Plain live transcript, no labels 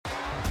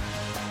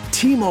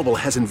T-Mobile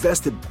has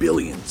invested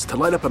billions to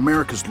light up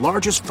America's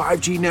largest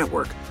 5G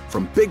network,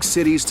 from big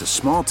cities to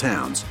small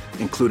towns,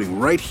 including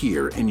right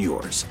here in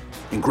yours.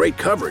 And great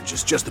coverage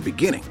is just the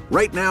beginning.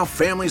 Right now,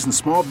 families and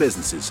small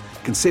businesses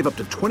can save up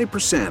to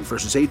 20%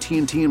 versus AT&T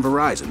and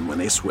Verizon when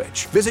they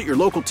switch. Visit your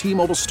local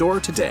T-Mobile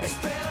store today.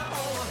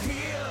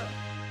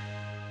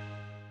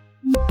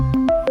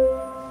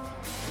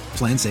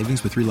 Plan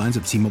savings with 3 lines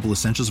of T-Mobile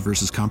Essentials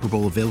versus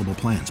comparable available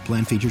plans.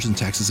 Plan features and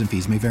taxes and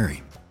fees may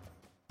vary.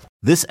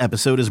 This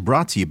episode is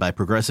brought to you by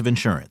Progressive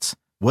Insurance.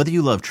 Whether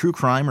you love true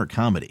crime or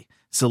comedy,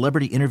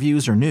 celebrity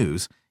interviews or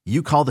news,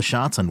 you call the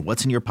shots on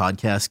what's in your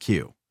podcast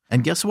queue.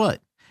 And guess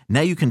what?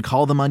 Now you can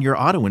call them on your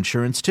auto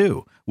insurance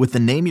too with the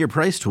Name Your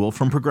Price tool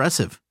from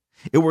Progressive.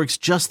 It works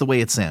just the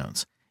way it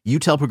sounds. You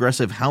tell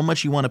Progressive how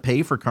much you want to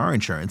pay for car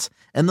insurance,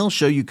 and they'll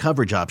show you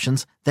coverage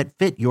options that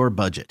fit your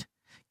budget.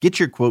 Get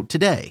your quote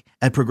today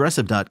at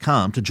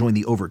Progressive.com to join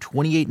the over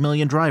 28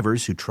 million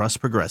drivers who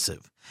trust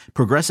Progressive.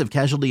 Progressive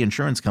Casualty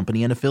Insurance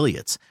Company and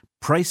Affiliates.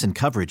 Price and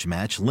coverage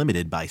match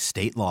limited by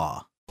state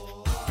law.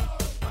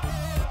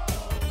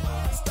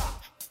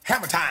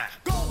 Hammer time.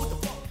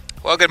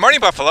 Well, good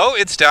morning, Buffalo.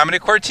 It's Domenic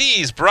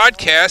Cortese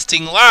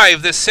broadcasting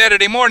live this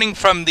Saturday morning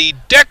from the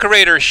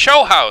Decorator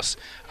Show House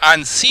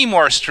on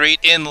Seymour Street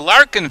in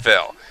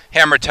Larkinville.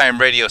 Hammer Time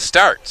Radio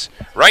starts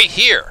right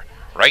here,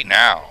 right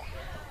now.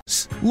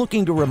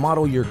 Looking to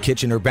remodel your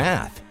kitchen or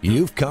bath?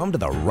 You've come to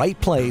the right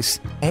place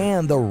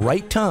and the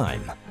right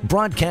time.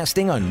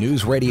 Broadcasting on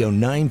News Radio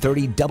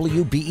 930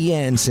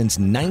 WBEN since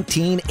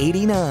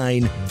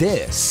 1989,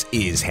 this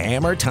is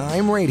Hammer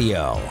Time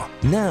Radio.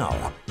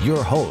 Now,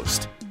 your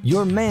host,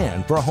 your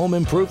man for home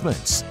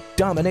improvements,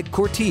 Domenic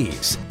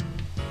Cortese.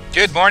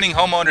 Good morning,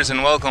 homeowners,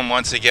 and welcome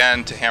once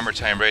again to Hammer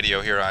Time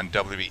Radio here on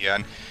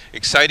WBEN.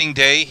 Exciting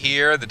day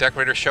here, the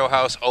Decorator Show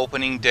House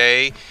opening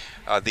day.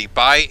 The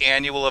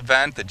biannual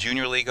event, the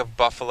Junior League of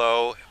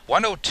Buffalo,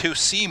 102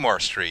 Seymour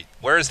Street.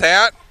 Where is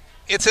that?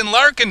 It's in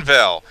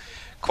Larkinville.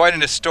 Quite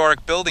an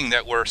historic building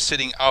that we're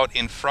sitting out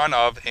in front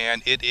of,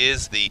 and it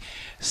is the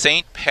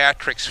St.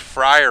 Patrick's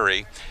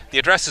Friary. The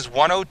address is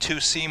 102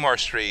 Seymour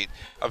Street.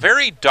 A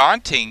very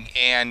daunting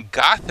and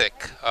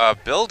Gothic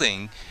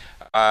building.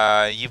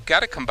 You've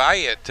got to come by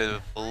it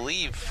to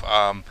believe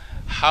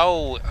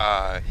how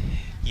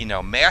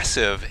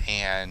massive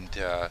and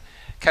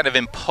kind of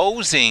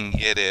imposing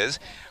it is.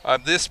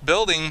 This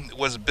building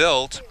was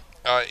built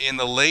in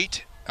the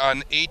late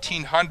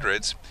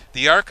 1800s.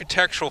 The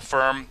architectural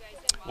firm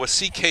was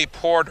C.K.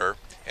 Porter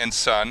and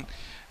Son.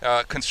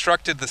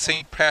 Constructed the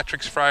St.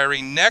 Patrick's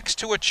Friary next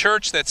to a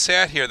church that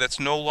sat here that's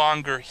no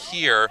longer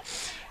here.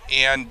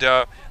 And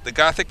the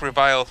Gothic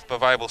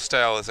revival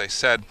style, as I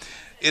said,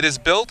 it is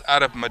built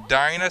out of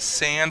Medina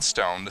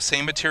sandstone, the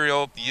same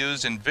material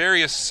used in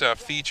various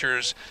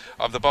features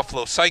of the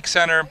Buffalo Psych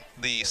Center,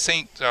 the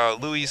St.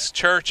 Louis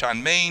Church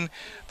on Main,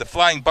 the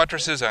Flying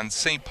Buttresses on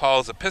St.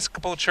 Paul's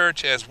Episcopal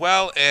Church, as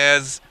well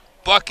as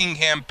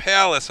Buckingham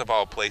Palace, of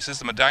all places,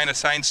 the Medina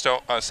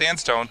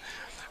sandstone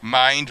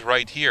mined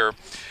right here.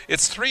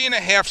 It's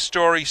 3.5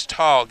 stories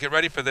tall. Get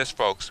ready for this,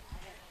 folks.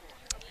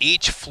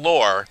 Each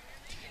floor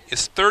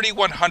is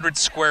 3,100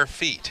 square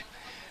feet.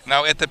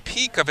 Now, at the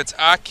peak of its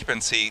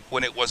occupancy,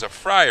 when it was a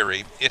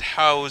friary, it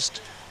housed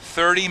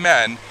 30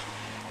 men,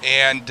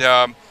 and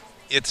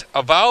it's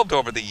evolved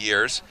over the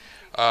years.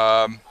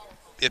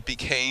 It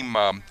became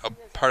a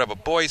part of a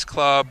boys'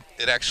 club.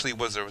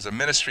 There was a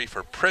ministry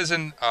for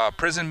prison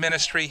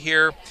ministry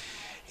here,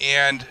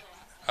 and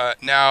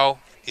now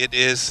it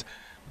is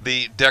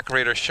the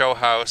Decorator Show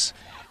House,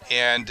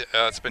 and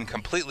it's been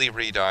completely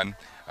redone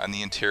on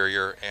the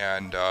interior,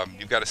 and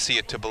you've got to see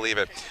it to believe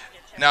it.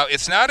 Now,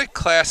 it's not a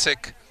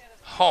classic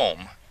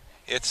home.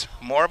 It's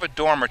more of a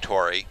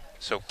dormitory,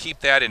 so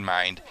keep that in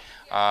mind.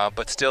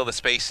 But still, the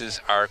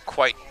spaces are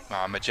quite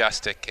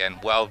majestic and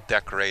well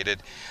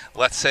decorated.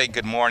 Let's say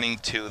good morning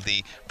to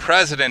the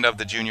president of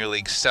the Junior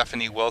League,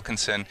 Stephanie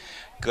Wilkinson.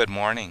 Good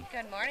morning.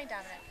 Good morning,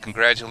 Dominic.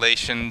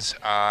 Congratulations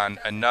on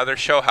another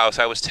show house.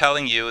 I was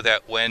telling you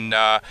that when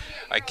I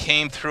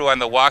came through on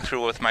the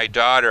walkthrough with my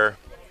daughter,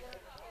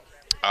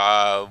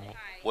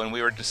 when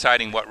we were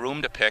deciding what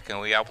room to pick, and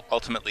we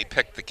ultimately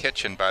picked the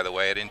kitchen, by the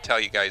way. I didn't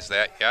tell you guys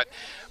that yet,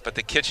 but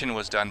the kitchen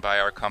was done by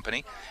our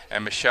company,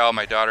 and Michelle,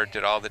 my daughter,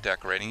 did all the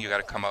decorating. You got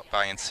to come up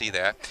by and see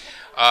that.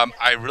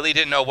 I really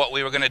didn't know what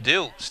we were going to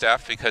do,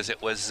 Steph, because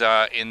it was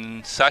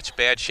in such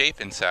bad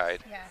shape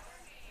inside.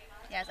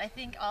 Yes, I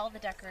think all the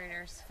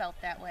decorators felt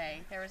that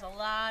way. There was a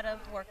lot of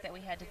work that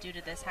we had to do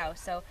to this house,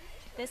 so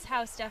this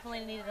house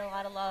definitely needed a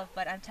lot of love,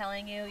 but I'm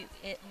telling you,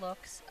 it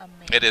looks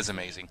amazing. It is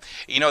amazing.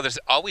 You know, there's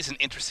always an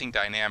interesting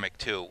dynamic,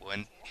 too.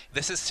 And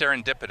this is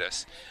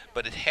serendipitous,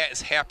 but it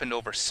has happened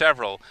over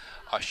several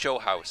show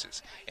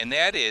houses. And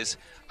that is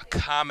a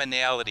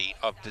commonality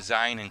of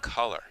design and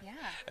color. Yeah.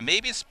 And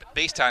maybe it's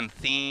based on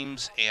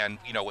themes and,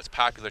 what's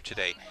popular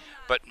today.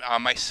 But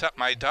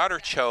my daughter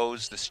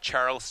chose this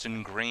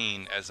Charleston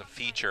green as a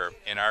feature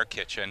in our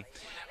kitchen.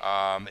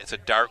 It's a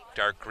dark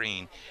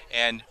green.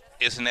 And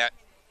isn't that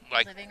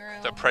like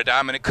the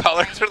predominant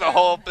color through the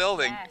whole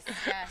building?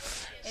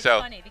 Yes. It's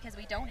so funny because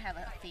we don't have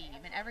a theme,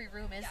 and every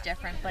room is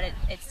different, but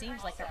it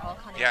seems like they're all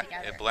coming together.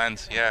 Yeah, it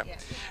blends, yeah.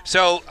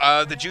 So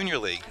the Junior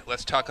League,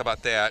 let's talk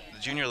about that. The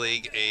Junior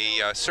League,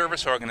 a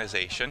service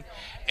organization,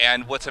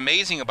 and what's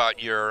amazing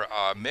about your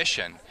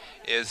mission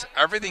is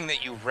everything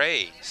that you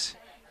raise,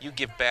 you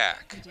give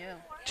back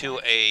to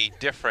a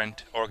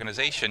different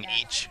organization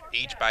each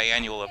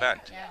biannual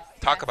event. Yes.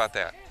 Talk about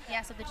that.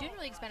 Yeah, so the Junior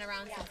League's been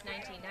around since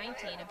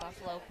 1919 in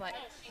Buffalo, but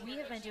we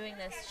have been doing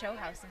this show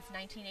house since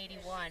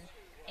 1981,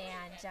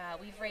 and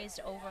we've raised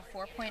over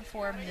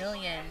 $4.4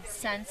 million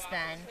since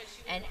then.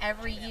 And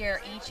every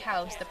year, each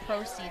house, the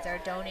proceeds are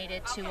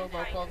donated to a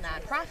local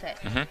nonprofit.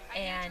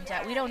 And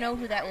we don't know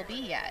who that will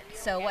be yet.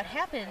 So what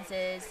happens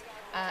is,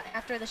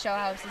 after the show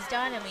house is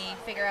done and we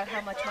figure out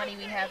how much money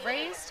we have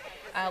raised,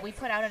 we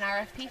put out an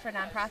RFP for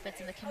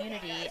nonprofits in the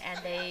community, and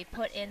they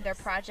put in their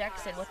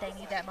projects and what they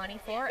need that money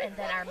for, and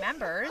then our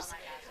members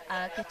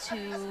get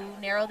to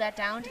narrow that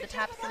down to the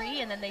top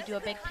 3, and then they do a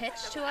big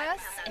pitch to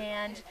us.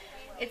 And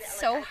it's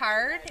so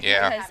hard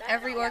because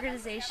every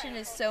organization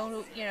is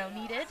so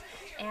needed,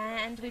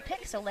 and we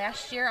pick. So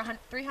last year,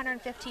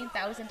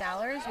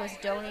 $315,000 was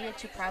donated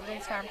to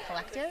Providence Farm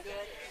Collective,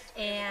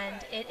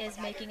 and it is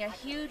making a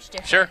huge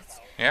difference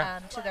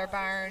to their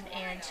barn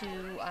and to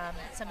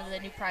some of the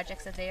new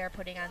projects that they are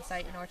putting on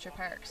site in Orchard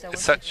Park. So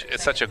it's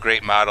such a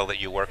great model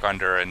that you work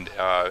under, and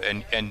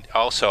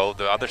also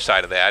the other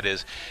side of that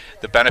is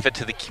the benefit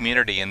to the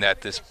community, in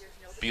that this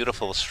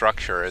beautiful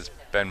structure has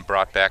been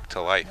brought back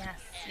to life.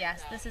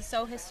 Yes, this is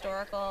so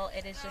historical.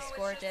 It is just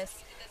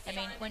gorgeous. I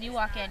mean, when you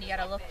walk in, you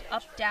got to look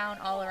up, down,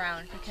 all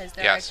around, because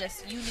there are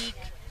just unique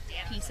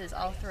pieces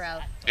all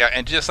throughout. Yeah,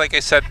 and just like I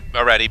said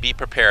already, be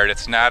prepared.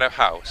 It's not a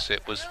house.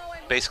 It was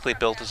basically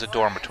built as a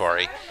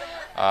dormitory.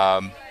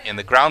 And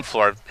the ground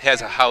floor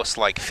has a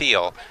house-like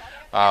feel,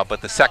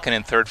 but the second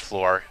and third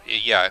floor,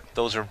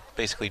 those are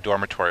basically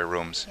dormitory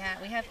rooms. Yeah,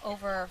 we have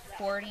over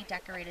 40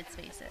 decorated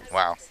spaces.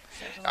 Wow.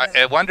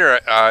 I wonder,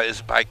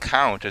 is by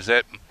count,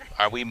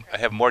 are we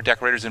have more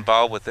decorators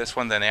involved with this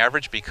one than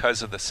average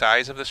because of the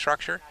size of the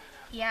structure?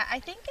 Yeah, I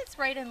think it's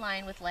right in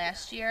line with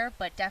last year,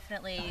 but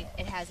definitely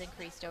it has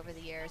increased over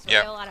the years. We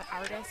have a lot of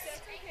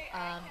artists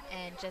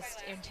and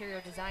just interior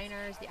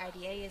designers. The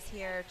IDA is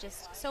here,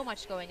 just so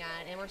much going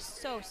on, and we're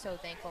so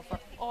thankful for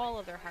all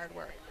of their hard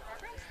work.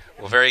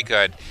 Well, very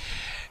good.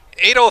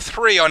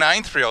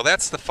 803-0930,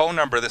 that's the phone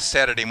number this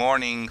Saturday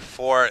morning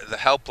for the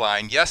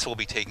helpline. Yes, we'll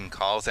be taking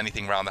calls,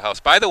 anything around the house.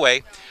 By the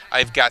way,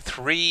 I've got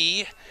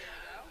 3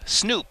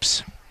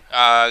 snoops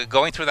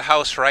going through the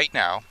house right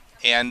now,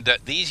 and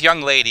these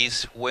young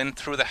ladies went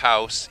through the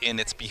house in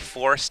its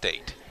before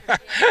state.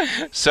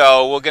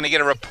 So we're going to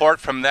get a report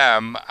from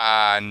them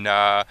on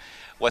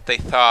what they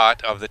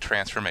thought of the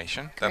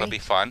transformation. Great. That'll be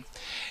fun.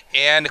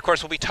 And of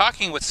course, we'll be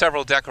talking with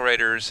several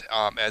decorators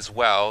as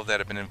well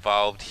that have been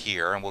involved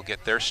here, and we'll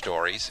get their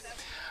stories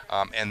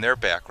and their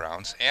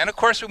backgrounds. And of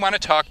course, we want to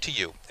talk to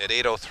you at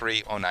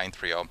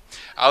 803-0930.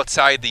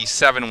 Outside the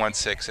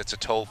 716, it's a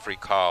toll-free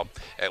call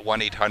at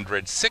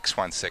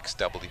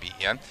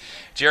 1-800-616-WBEN.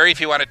 Jerry,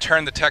 if you want to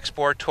turn the text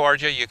board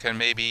towards you, you can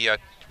maybe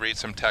read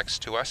some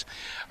text to us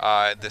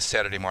this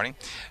Saturday morning.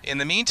 In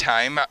the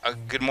meantime,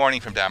 good morning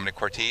from Domenic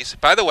Cortese.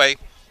 By the way,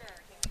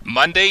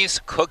 Monday's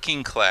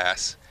cooking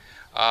class,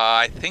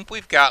 I think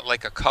we've got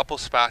like a couple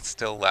spots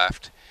still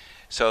left.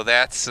 So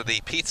that's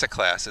the pizza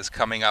class is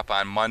coming up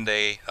on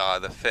Monday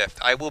the 5th.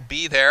 I will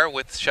be there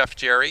with Chef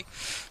Jerry,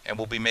 and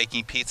we'll be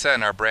making pizza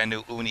in our brand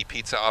new Uni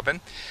pizza oven.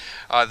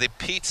 The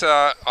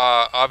pizza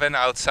oven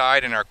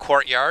outside in our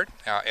courtyard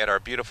at our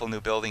beautiful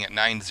new building at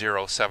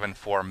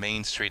 9074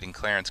 Main Street in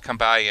Clarence. Come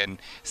by and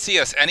see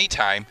us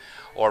anytime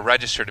or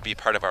register to be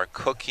part of our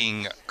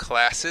cooking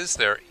classes.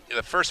 They're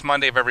the first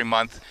Monday of every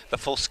month. The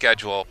full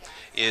schedule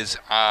is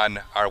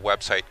on our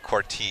website,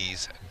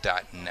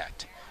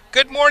 cortese.net.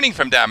 Good morning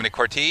from Domenic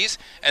Cortese.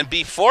 And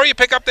before you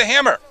pick up the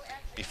hammer,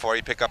 before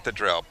you pick up the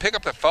drill, pick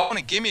up the phone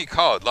and give me a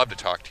call. I'd love to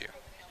talk to you.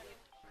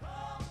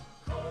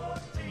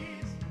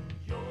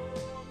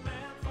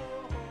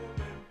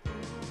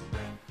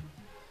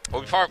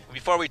 Well,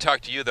 before we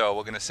talk to you, though,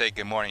 we're going to say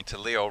good morning to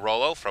Leo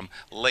Rollo from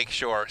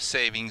Lakeshore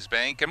Savings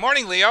Bank. Good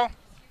morning, Leo.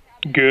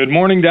 Good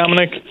morning,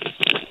 Domenic.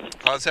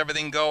 How's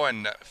everything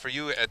going for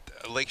you at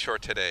Lakeshore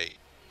today?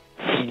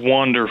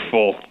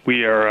 Wonderful.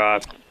 We are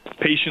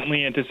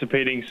patiently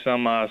anticipating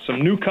some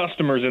new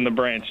customers in the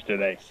branch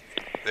today.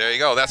 There you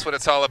go. That's what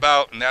it's all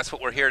about, and that's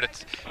what we're here to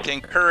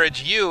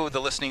encourage you, the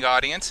listening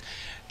audience,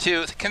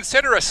 to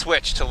consider a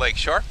switch to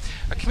Lakeshore,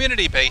 a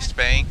community-based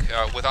bank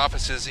with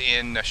offices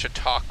in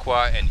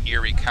Chautauqua and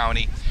Erie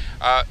County.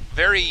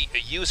 Very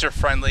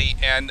user-friendly,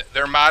 and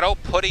their motto,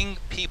 putting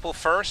people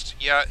first,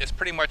 it's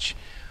pretty much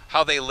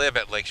how they live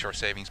at Lakeshore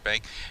Savings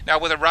Bank. Now,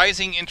 with a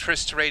rising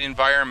interest rate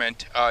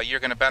environment, you're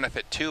going to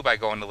benefit, too, by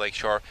going to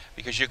Lakeshore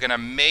because you're going to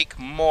make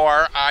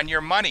more on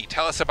your money.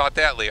 Tell us about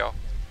that, Leo.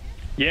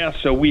 Yeah,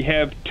 so we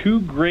have 2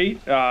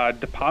 great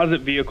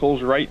deposit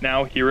vehicles right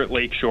now here at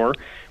Lakeshore.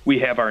 We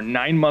have our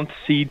 9-month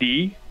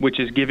CD, which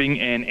is giving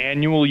an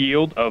annual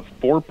yield of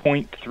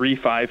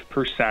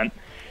 4.35%.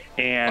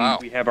 And wow.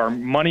 We have our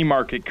money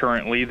market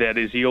currently that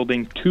is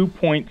yielding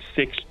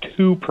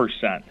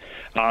 2.62%.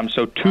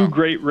 So two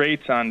great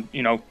rates on,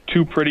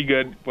 two pretty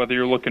good, whether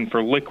you're looking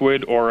for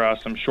liquid or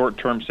some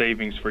short-term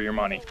savings for your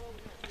money.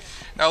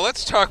 Now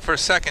let's talk for a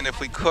second, if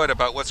we could,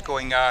 about what's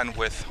going on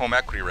with home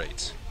equity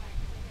rates.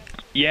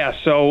 Yeah,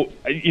 so,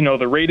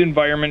 the rate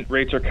environment,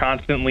 rates are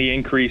constantly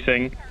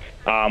increasing,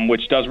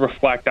 which does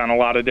reflect on a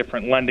lot of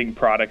different lending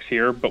products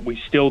here, but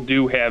we still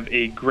do have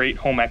a great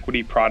home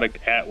equity product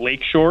at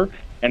Lakeshore.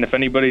 And if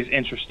anybody's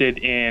interested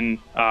in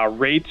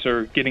rates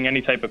or getting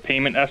any type of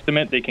payment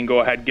estimate, they can go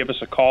ahead, give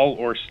us a call,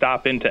 or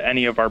stop into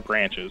any of our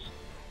branches.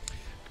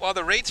 While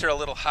the rates are a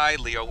little high,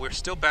 Leo, we're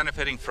still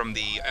benefiting from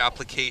the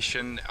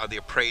application, the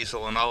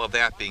appraisal, and all of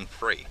that being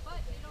free.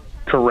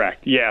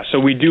 Correct. Yeah.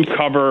 So we do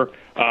cover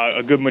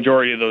a good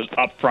majority of those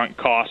upfront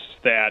costs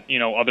that,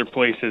 other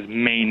places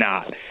may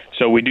not.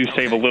 So we do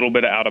save a little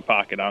bit of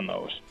out-of-pocket on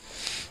those.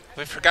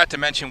 We forgot to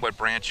mention what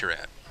branch you're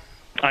at.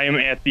 I am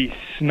at the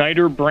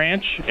Snyder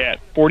branch at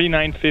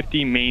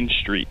 4950 Main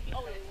Street.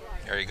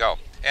 There you go.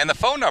 And the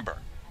phone number?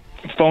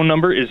 Phone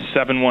number is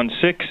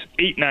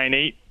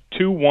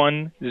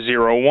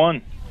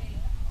 716-898-2101.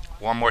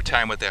 One more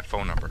time with that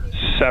phone number.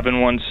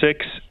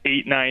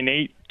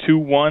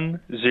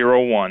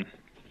 716-898-2101.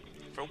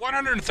 For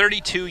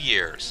 132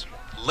 years,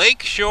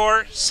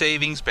 Lakeshore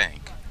Savings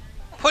Bank,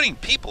 putting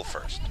people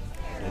first.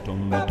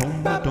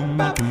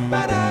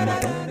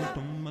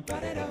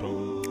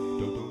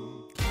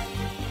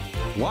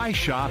 Why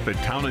shop at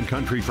Town &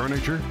 Country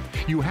Furniture?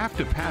 You have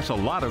to pass a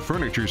lot of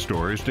furniture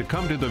stores to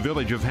come to the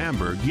village of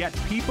Hamburg, yet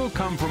people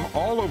come from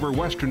all over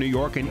Western New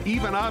York and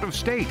even out of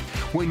state.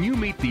 When you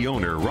meet the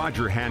owner,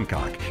 Roger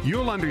Hancock,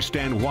 you'll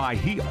understand why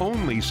he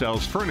only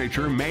sells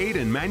furniture made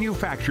and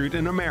manufactured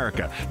in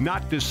America,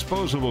 not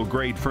disposable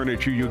grade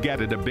furniture you get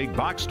at a big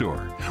box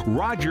store.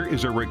 Roger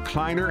is a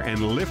recliner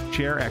and lift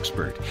chair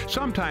expert.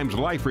 Sometimes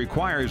life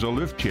requires a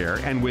lift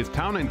chair, and with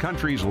Town &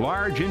 Country's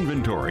large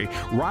inventory,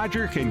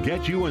 Roger can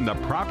get you in the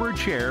proper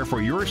chair for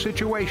your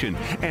situation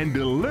and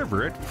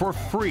deliver it for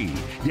free.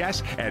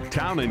 Yes, at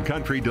Town &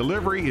 Country,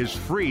 delivery is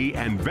free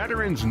and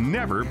veterans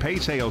never pay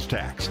sales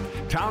tax.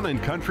 Town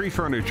 & Country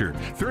Furniture,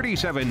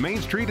 37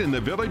 Main Street in the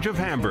village of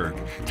Hamburg.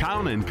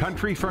 Town &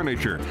 Country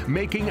Furniture,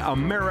 making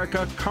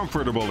America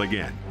comfortable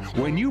again.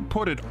 When you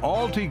put it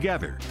all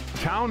together,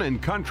 Town &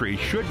 Country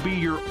should be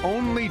your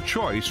only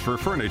choice for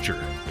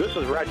furniture. This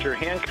is Roger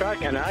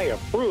Hancock, and I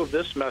approve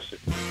this message.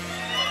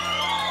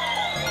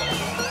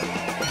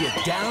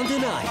 Get down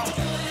tonight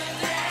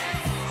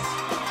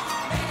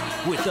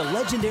with the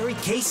legendary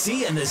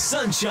KC and the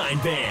Sunshine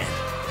Band.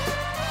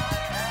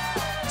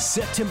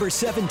 September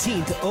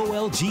 17th,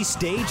 OLG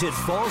stage at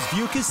Falls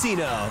View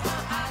Casino.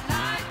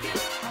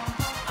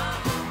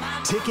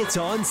 Tickets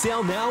on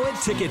sale now at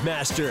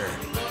Ticketmaster.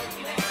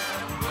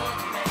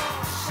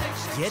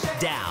 Get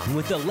down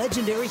with the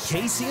legendary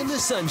KC and the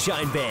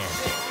Sunshine Band.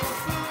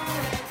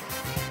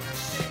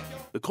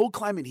 The Cold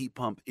Climate Heat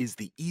Pump is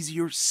the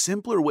easier,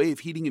 simpler way of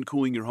heating and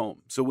cooling your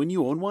home. So when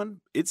you own one,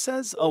 it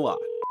says a lot.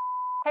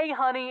 Hey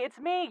honey, it's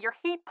me, your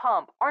heat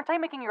pump. Aren't I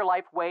making your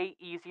life way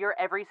easier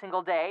every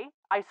single day?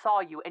 I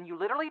saw you and you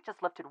literally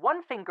just lifted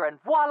one finger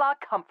and voila,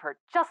 comfort,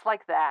 just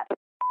like that.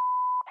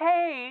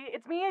 Hey,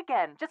 it's me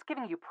again, just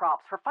giving you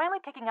props for finally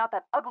kicking out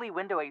that ugly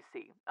window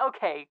AC.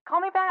 Okay,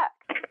 call me back.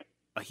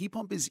 A heat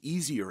pump is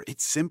easier,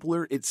 it's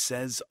simpler, it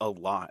says a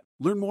lot.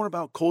 Learn more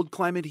about cold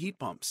climate heat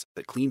pumps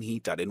at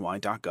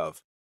cleanheat.ny.gov.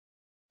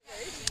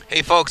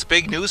 Hey folks,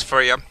 big news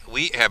for you.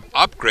 We have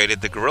upgraded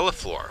the Gorilla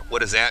Floor.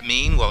 What does that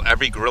mean? Well,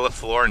 every Gorilla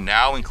Floor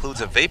now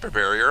includes a vapor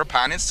barrier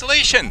upon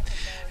installation.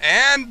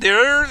 And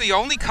they're the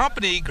only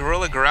company,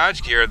 Gorilla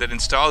Garage Gear, that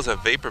installs a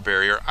vapor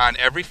barrier on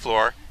every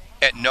floor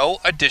at no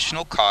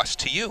additional cost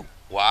to you.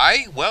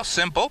 Why? Well,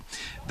 simple.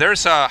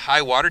 There's a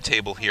high water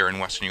table here in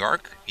Western New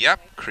York.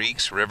 Yep,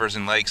 creeks, rivers,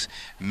 and lakes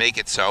make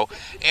it so.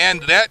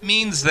 And that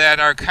means that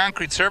our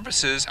concrete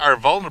surfaces are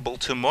vulnerable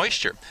to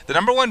moisture. The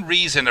number one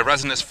reason a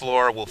resinous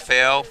floor will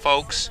fail,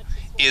 folks,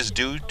 is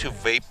due to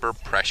vapor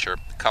pressure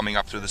coming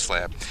up through the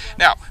slab.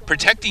 Now,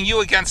 protecting you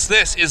against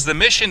this is the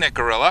mission at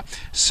Gorilla.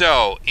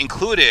 So,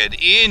 included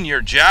in your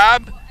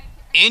job,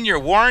 in your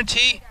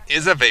warranty,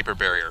 is a vapor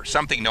barrier,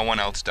 something no one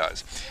else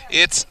does.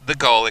 It's the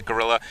goal at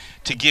Gorilla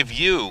to give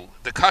you,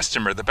 the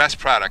customer, the best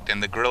product,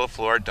 and the Gorilla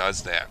Floor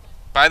does that.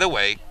 By the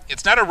way,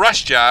 it's not a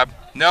rush job.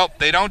 Nope,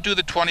 they don't do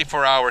the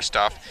 24-hour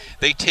stuff.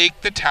 They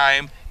take the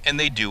time and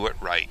they do it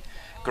right.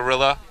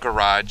 Gorilla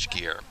Garage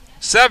Gear.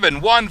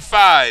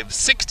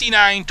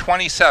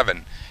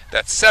 715-6927.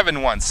 That's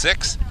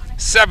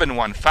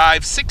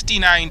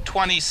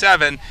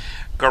 716-715-6927.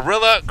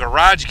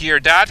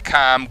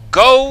 GorillaGarageGear.com.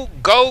 Go,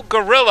 go,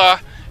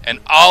 Gorilla. And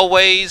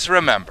always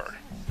remember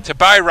to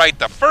buy right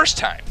the first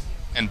time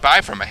and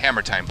buy from a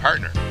Hammer Time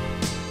partner.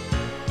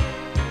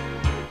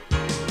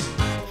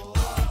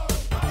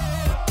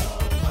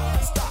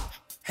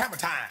 Hammer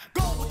Time.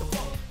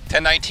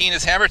 10:19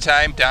 is Hammer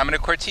Time.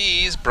 Domenic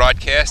Cortese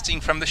broadcasting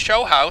from the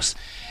show house.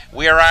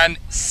 We are on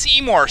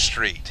Seymour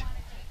Street.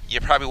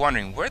 You're probably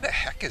wondering, where the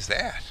heck is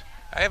that?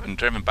 I haven't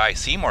driven by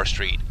Seymour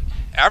Street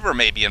ever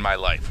maybe in my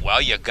life.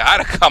 Well, you got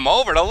to come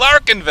over to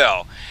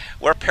Larkinville.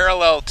 We're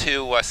parallel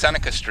to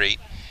Seneca Street,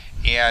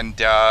 and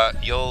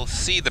you'll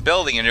see the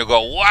building, and you'll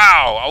go,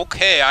 wow,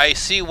 okay, I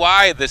see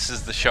why this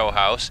is the show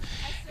house.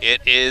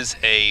 It is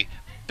a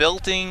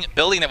building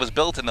that was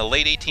built in the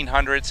late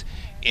 1800s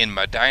in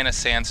Medina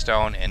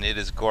sandstone, and it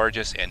is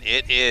gorgeous, and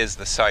it is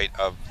the site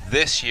of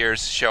this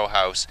year's show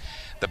house,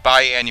 the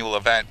biannual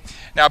event.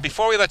 Now,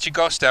 before we let you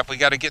go, Steph, we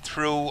got to get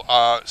through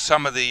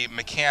some of the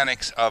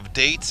mechanics of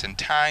dates and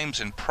times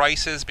and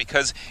prices,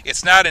 because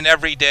it's not an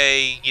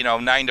everyday,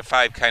 9 to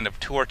 5 kind of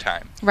tour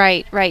time.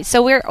 Right.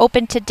 So we're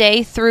open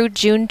today through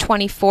June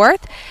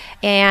 24th.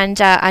 And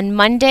on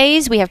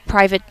Mondays, we have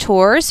private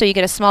tours, so you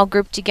get a small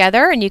group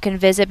together, and you can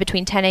visit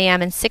between 10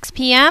 a.m. and 6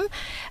 p.m.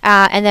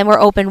 And then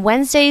we're open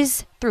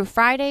Wednesdays through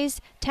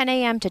Fridays, 10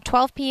 a.m. to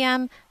 12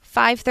 p.m.,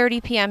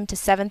 5:30 p.m. to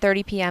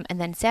 7:30 p.m., and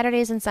then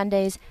Saturdays and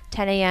Sundays,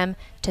 10 a.m.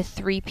 to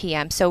 3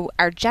 p.m. So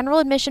our general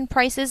admission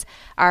prices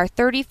are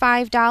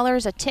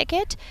 $35 a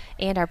ticket,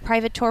 and our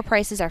private tour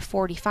prices are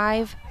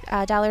 $45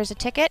 a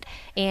ticket.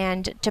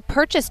 And to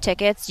purchase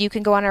tickets, you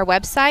can go on our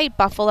website,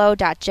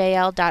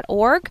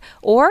 buffalo.jl.org,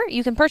 or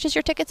you can purchase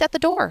your tickets at the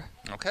door.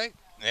 Okay.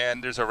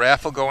 And there's a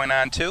raffle going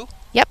on, too?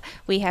 Yep,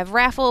 we have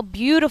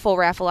beautiful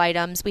raffle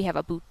items. We have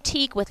a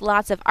boutique with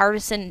lots of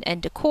artisan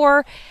and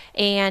decor,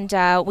 and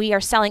we are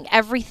selling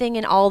everything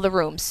in all the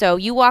rooms. So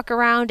you walk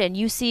around and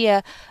you see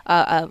a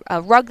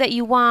rug that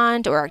you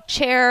want or a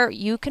chair,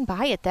 you can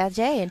buy it that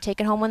day and take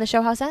it home when the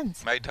show house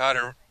ends. My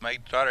daughter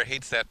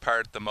hates that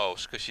part the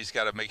most, because she's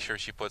got to make sure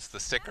she puts the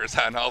stickers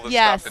on all the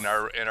Yes. stuff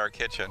in our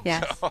kitchen.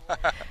 Yes. So.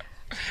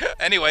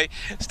 Anyway,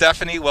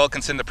 Stephanie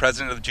Wilkinson, the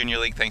president of the Junior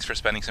League, thanks for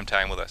spending some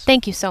time with us.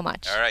 Thank you so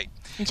much. All right.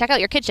 And check out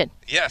your kitchen.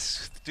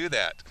 Yes, do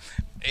that.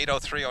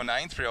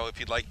 8030930 if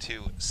you'd like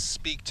to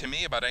speak to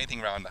me about anything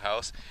around the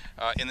house.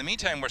 In the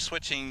meantime, we're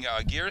switching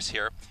gears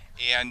here,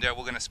 and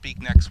we're going to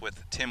speak next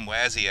with Tim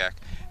Waziak.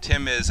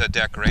 Tim is a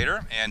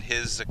decorator, and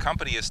his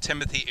company is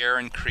Timothy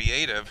Aaron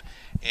Creative.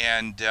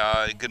 And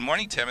good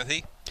morning,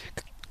 Timothy.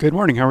 Good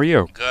morning. How are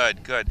you?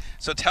 Good.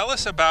 So tell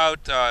us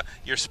about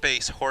your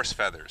space, Horse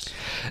Feathers.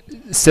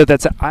 So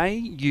I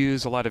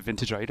use a lot of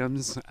vintage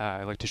items.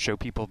 I like to show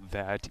people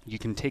that you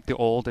can take the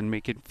old and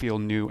make it feel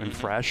new and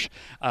fresh.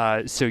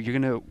 So you're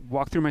going to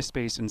walk through my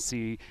space and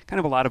see kind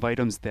of a lot of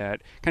items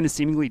that kind of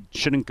seemingly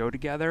shouldn't go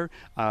together.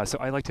 So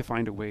I like to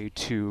find a way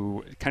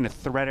to kind of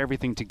thread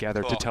everything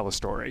together to tell a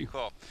story.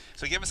 Cool.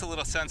 So give us a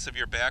little sense of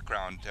your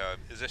background.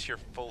 Is this your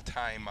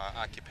full-time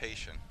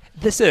occupation?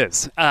 This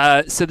is.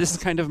 So this is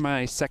kind of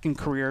my second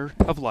career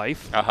of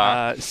life.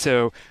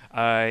 So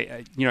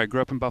I grew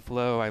up in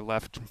Buffalo. I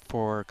left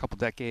for a couple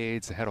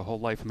decades. I had a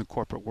whole life in the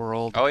corporate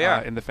world. Oh,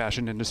 yeah. In the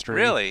fashion industry.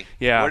 Really?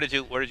 Yeah. Where did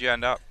you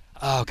end up?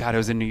 Oh, God, I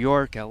was in New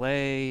York,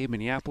 L.A.,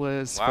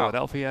 Minneapolis,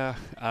 Philadelphia.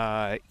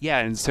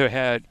 And so I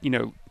had,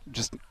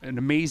 just an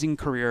amazing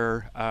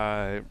career,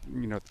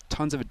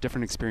 tons of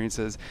different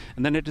experiences,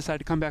 and then I decided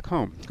to come back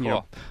home.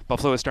 Cool.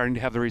 Buffalo is starting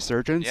to have the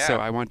resurgence, so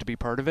I want to be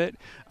part of it.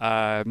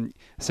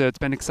 So it's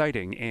been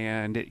exciting,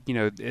 and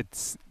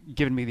it's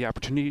given me the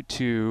opportunity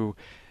to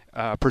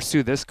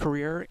pursue this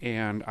career,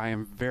 and I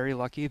am very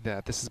lucky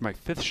that this is my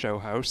 5th show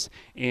house,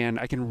 and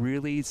I can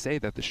really say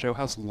that the show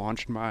house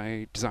launched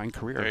my design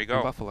career in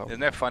Buffalo.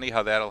 Isn't that funny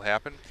how that'll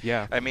happen?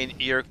 Yeah. I mean,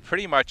 you're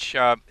pretty much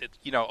it's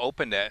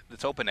open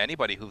to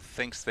anybody who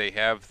thinks they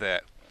have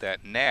that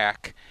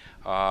knack.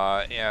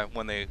 And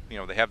when they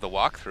have the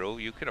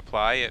walkthrough, you could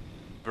apply it.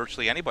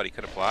 Virtually anybody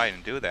could apply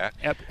and do that.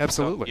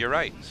 Absolutely. So you're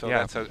right. So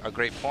that's a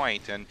great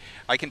point. And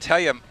I can tell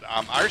you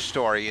our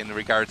story in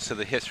regards to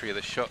the history of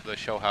the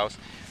show house.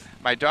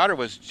 My daughter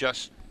was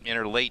just in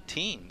her late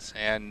teens,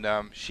 and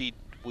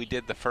we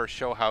did the first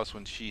show house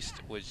when she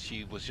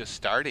was just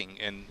starting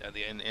in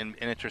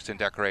interest in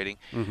decorating,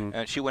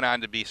 and she went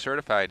on to be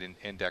certified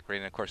in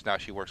decorating. And of course, now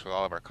she works with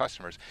all of our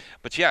customers.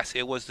 But yes,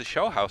 it was the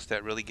show house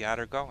that really got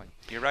her going.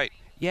 You're right.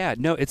 Yeah,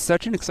 no, it's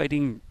such an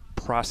exciting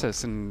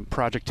process and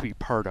project to be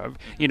part of.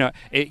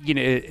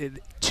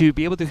 To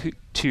be able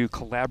to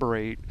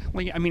collaborate.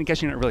 Well, I mean, I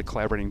guess you're not really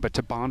collaborating, but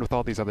to bond with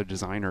all these other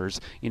designers,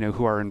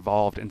 who are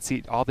involved and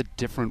see all the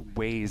different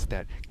ways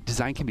that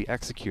design can be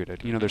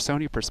executed. There's so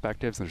many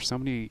perspectives, and there's so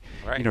many,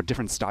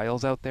 different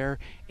styles out there,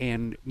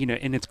 and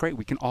and it's great.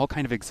 We can all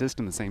kind of exist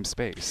in the same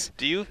space.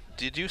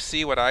 Did you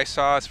see what I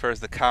saw as far as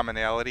the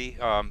commonality?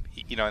 And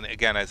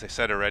again, as I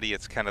said already,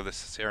 it's kind of this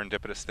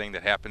serendipitous thing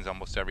that happens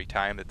almost every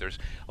time, that there's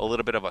a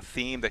little bit of a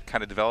theme that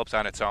kind of develops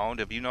on its own.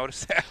 Have you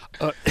noticed that?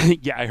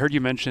 Yeah, I heard you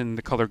mention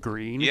the color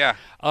green. Yeah.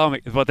 Well,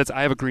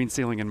 I have a green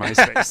ceiling in my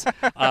space,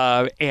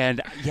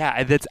 and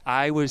yeah,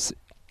 I was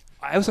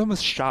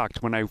almost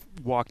shocked when I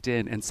walked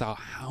in and saw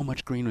how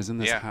much green was in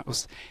this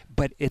house.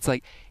 But it's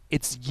like,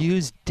 it's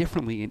used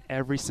differently in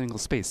every single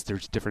space.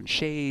 There's different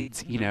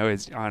shades,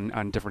 it's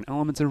on different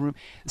elements of the room.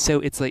 So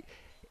it's like,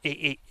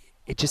 it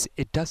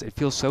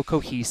feels so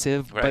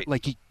cohesive, but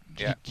like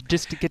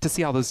just to get to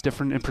see all those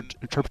different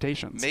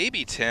interpretations.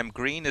 Maybe, Tim,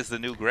 green is the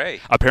new gray.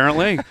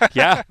 Apparently,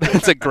 yeah.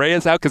 It's a gray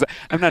is out because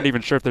I'm not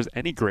even sure if there's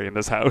any gray in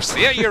this house.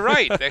 Yeah, you're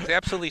right. That's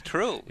absolutely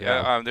true.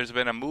 Yeah. There's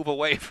been a move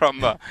away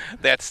from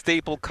that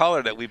staple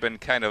color that we've been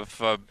kind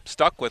of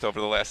stuck with over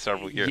the last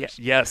several years.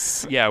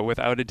 Yes, yeah,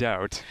 without a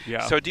doubt.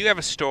 Yeah. So do you have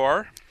a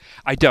store?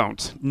 I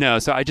don't. No.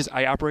 So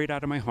I operate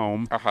out of my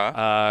home.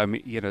 Uh-huh.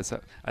 So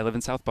I live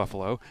in South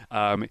Buffalo.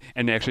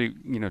 And actually,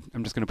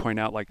 I'm just going to point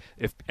out, like,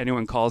 if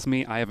anyone calls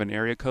me, I have an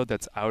area code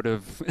that's out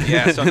of.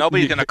 Yeah. So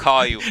nobody's going to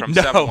call you from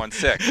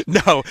 716.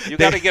 No. You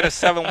got to get a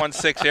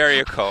 716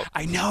 area code.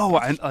 I know.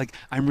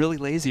 I'm really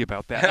lazy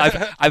about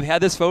that. I've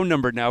had this phone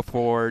number now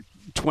for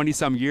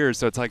 20-some years,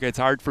 so it's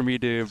hard for me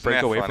to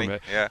break away from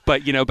it. Yeah.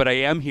 But I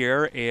am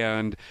here,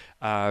 and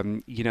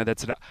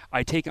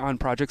I take on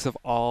projects of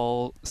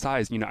all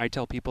size. I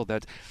tell people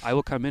that I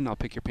will come in, I'll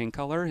pick your paint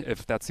color.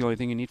 If that's the only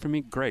thing you need from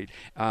me, great.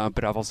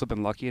 But I've also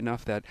been lucky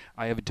enough that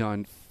I have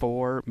done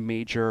 4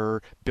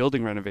 major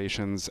building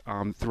renovations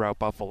throughout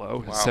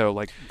Buffalo. Wow. So,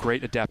 like,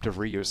 great adaptive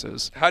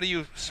reuses. How do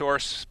you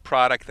source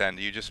product then?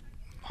 Do you just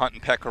hunt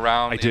and peck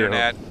around the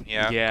internet?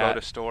 Yeah. Go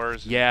to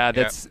stores? Yeah,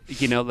 that's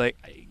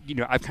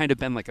I've kind of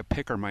been like a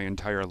picker my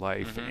entire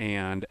life,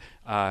 and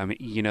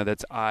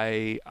that's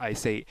I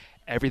say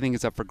everything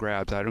is up for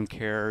grabs. I don't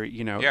care,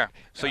 Yeah.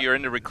 So you're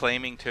into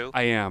reclaiming too?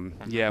 I am.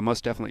 Yeah,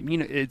 most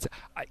definitely.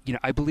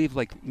 I believe,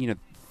 like,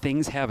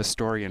 things have a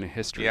story and a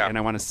history, and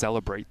I want to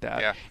celebrate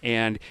that. Yeah.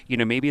 And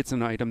maybe it's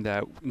an item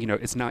that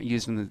it's not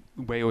used in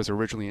the way it was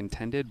originally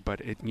intended,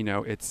 but it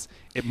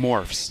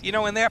morphs.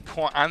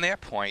 On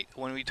that point,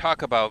 when we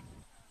talk about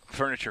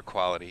furniture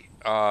quality,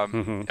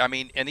 I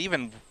mean, and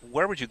even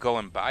where would you go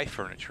and buy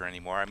furniture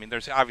anymore? I mean,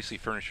 there's obviously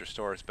furniture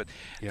stores, but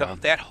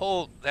that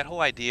whole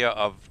idea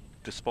of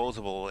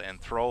disposable and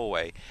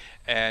throwaway,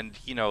 and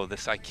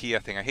this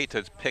IKEA thing. I hate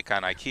to pick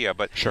on IKEA,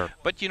 but sure.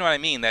 But you know what I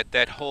mean.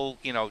 That whole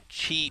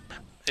cheap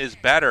is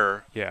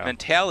better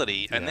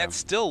mentality, and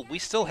we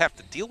still have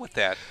to deal with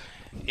that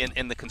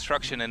in the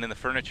construction and in the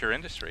furniture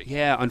industry.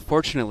 Yeah,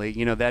 unfortunately,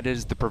 that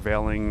is the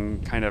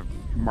prevailing kind of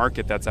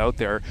market that's out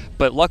there.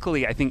 But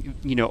luckily, I think,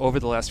 over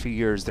the last few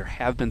years, there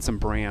have been some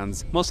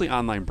brands, mostly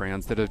online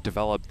brands, that have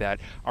developed that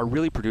are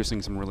really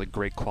producing some really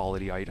great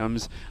quality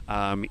items.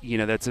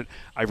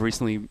 I've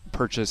recently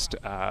purchased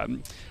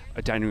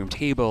a dining room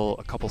table,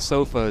 a couple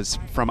sofas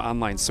from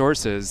online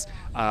sources,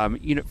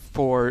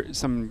 for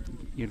some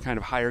kind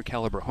of higher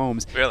caliber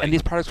homes. Really? And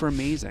these products were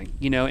amazing,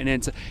 and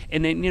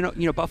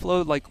then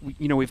Buffalo, like,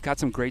 we've got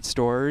some great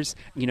stores,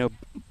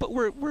 but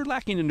we're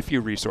lacking in a few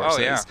resources.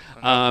 Oh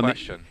yeah, no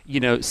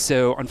question.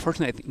 So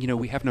unfortunately,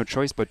 we have no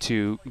choice but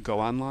to go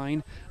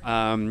online.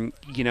 So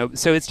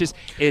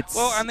it's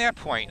well, on that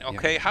point,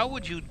 okay, how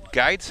would you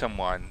guide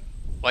someone?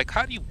 Like,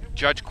 how do you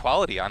judge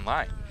quality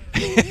online?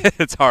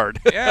 It's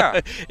hard.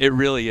 Yeah. It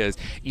really is.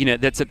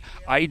 That's it.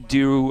 I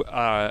do.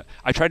 I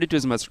try to do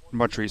as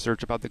much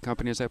research about the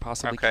company as I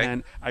possibly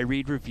can. I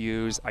read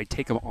reviews. I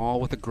take them all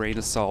with a grain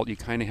of salt. You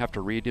kind of have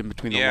to read in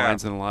between the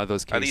lines in a lot of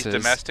those cases. Are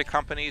these domestic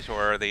companies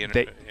or are they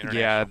international?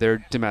 Yeah,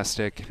 they're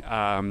domestic.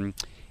 And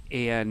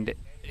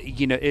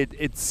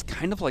it's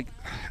kind of like,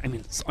 I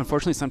mean,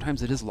 unfortunately,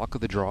 sometimes it is luck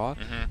of the draw.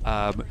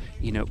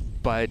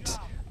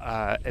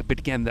 But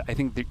again, I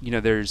think that,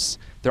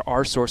 there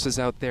are sources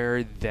out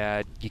there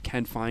that you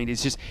can find.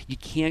 It's just you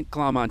can't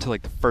glom onto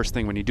like the first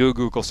thing when you do a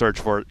Google search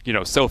for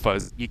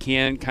sofas. You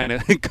can't kind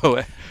of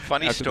go.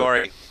 Funny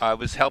story. I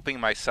was helping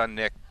my son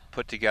Nick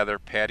put together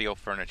patio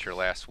furniture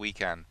last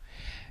weekend,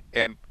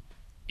 and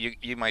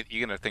you're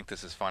gonna think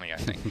this is funny. I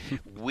think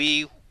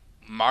we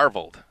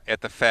marveled at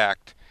the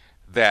fact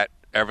that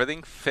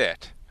everything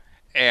fit.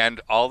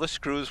 And all the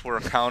screws were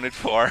accounted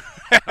for,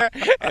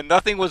 and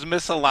nothing was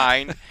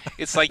misaligned.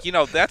 It's like,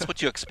 that's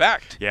what you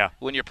expect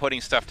when you're putting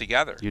stuff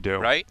together. You do.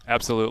 Right?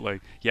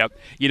 Absolutely. Yep.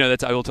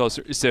 I will tell.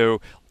 So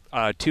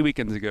 2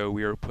 weekends ago,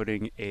 we were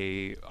putting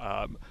a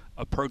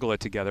pergola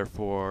together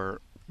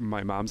for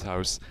my mom's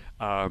house.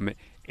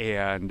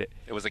 And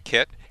it was a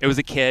kit? It was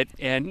a kit,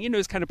 and, it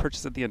was kind of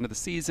purchased at the end of the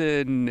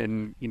season,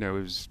 and, it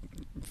was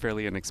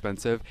fairly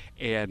inexpensive.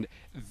 And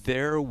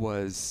there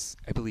was,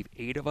 I believe,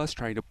 8 of us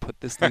trying to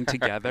put this thing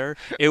together.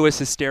 It was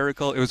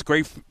hysterical. It was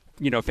great,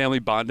 family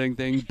bonding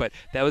thing, but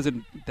that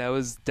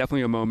was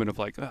definitely a moment of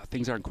like,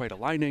 things aren't quite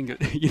aligning,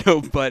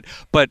 but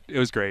it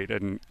was great.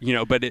 And,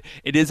 but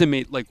it is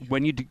amazing, like,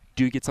 when you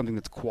do get something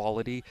that's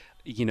quality,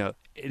 it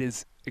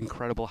is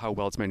incredible how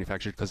well it's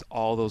manufactured because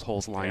all those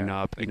holes line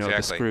up, exactly.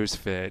 The screws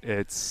fit.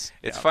 It's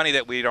funny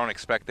that we don't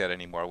expect that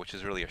anymore, which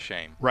is really a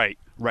shame. Right.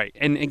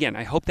 And again,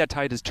 I hope that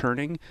tide is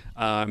turning.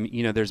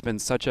 There's been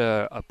such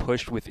a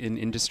push within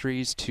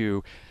industries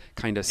to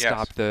kind of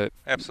stop the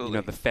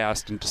the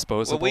fast and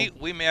disposable. Well,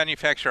 we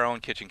manufacture our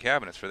own kitchen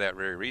cabinets for that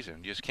very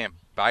reason. You just can't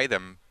buy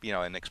them,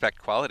 and expect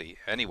quality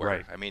anywhere.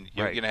 Right. I mean,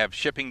 you're going to have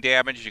shipping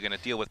damage. You're going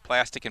to deal with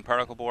plastic and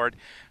particle board.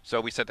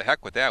 So we said, the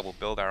heck with that. We'll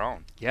build our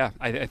own. Yeah,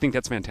 I think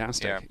that's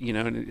fantastic. Yeah.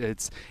 And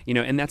it's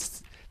and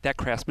that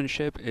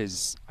craftsmanship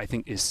is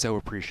so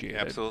appreciated.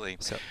 Absolutely.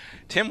 So,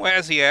 Tim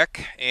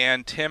Waziak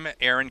and Tim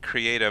Aaron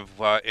Creative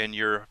in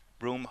your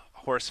room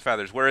horse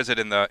feathers. Where is it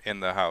in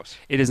the house?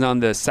 It is on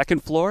the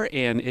second floor,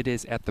 and it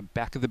is at the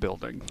back of the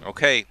building.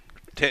 Okay.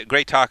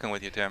 Great talking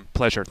with you, Tim.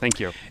 Pleasure. Thank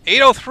you.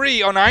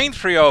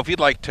 803-0930. If you'd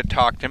like to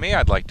talk to me,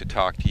 I'd like to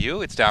talk to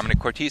you. It's Domenic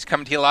Cortese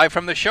coming to you live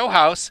from the show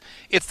house.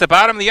 It's the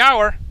bottom of the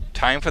hour.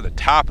 Time for the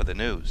top of the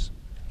news.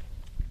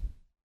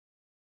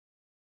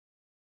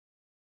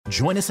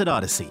 Join us at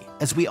Odyssey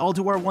as we all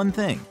do our one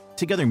thing,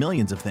 together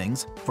millions of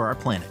things, for our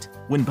planet.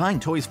 When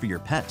buying toys for your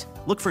pet,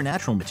 look for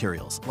natural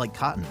materials like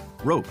cotton,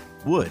 rope,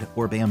 wood,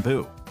 or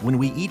bamboo. When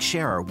we each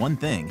share our one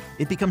thing,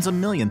 it becomes a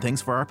million things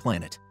for our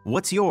planet.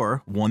 What's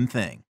your one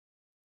thing?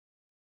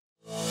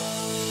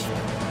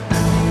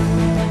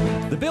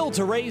 The bill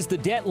to raise the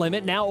debt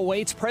limit now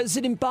awaits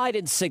President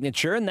Biden's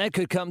signature, and that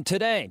could come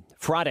today.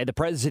 Friday, the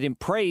president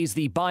praised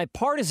the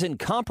bipartisan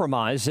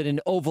compromise in an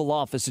Oval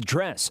Office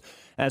address.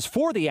 As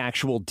for the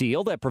actual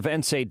deal that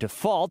prevents a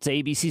default,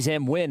 ABC's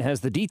Em Nguyen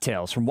has the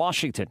details from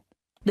Washington.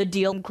 The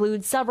deal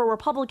includes several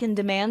Republican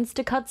demands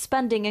to cut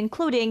spending,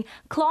 including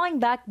clawing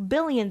back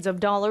billions of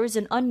dollars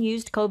in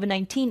unused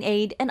COVID-19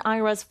 aid and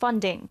IRS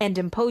funding, and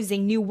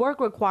imposing new work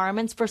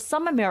requirements for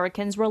some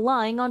Americans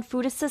relying on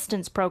food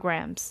assistance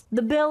programs.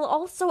 The bill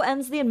also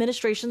ends the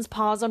administration's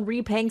pause on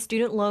repaying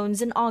student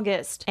loans in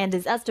August, and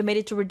is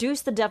estimated to reduce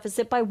the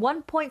deficit by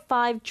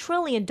 $1.5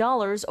 trillion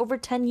over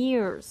 10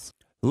 years.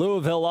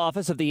 Louisville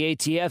office of the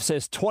ATF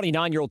says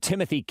 29-year-old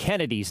Timothy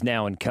Kennedy's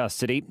now in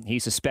custody.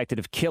 He's suspected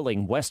of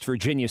killing West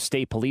Virginia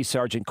State Police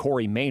Sergeant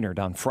Corey Maynard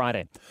on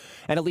Friday.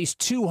 And at least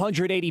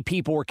 280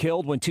 people were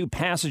killed when two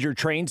passenger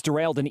trains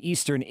derailed in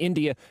eastern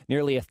India.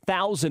 Nearly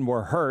 1,000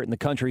 were hurt in the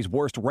country's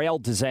worst rail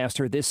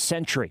disaster this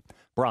century.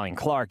 Brian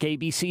Clark,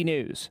 ABC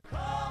News.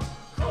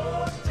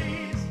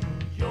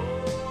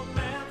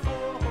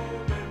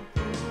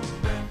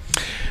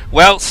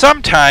 Well,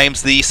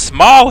 sometimes the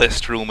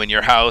smallest room in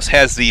your house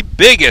has the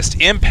biggest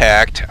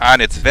impact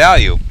on its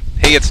value.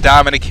 Hey, it's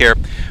Domenic here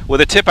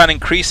with a tip on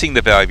increasing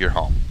the value of your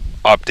home.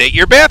 Update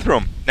your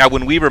bathroom. Now,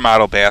 when we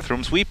remodel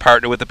bathrooms, we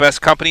partner with the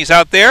best companies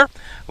out there,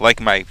 like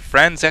my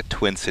friends at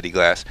Twin City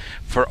Glass.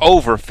 For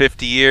over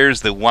 50 years,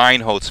 the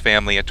Winehoats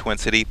family at Twin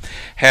City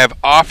have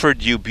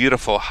offered you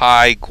beautiful,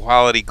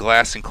 high-quality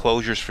glass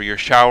enclosures for your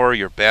shower,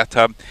 your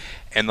bathtub,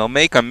 and they'll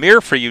make a mirror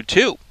for you,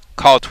 too.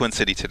 Call Twin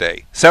City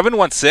today.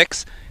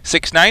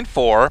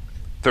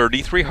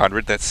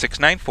 716-694-3300. That's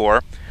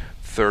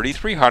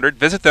 694-3300.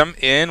 Visit them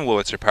in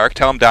Wowitzer Park.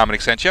 Tell them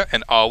Domenic sent you.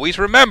 And always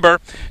remember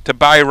to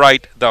buy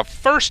right the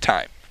first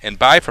time and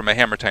buy from a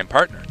Hammer Time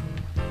partner.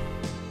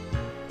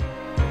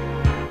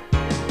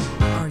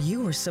 Are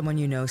you or someone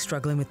you know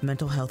struggling with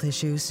mental health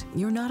issues?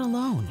 You're not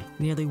alone.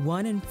 Nearly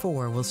 1 in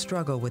 4 will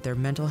struggle with their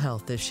mental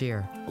health this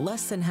year.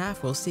 Less than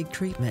half will seek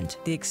treatment.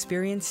 The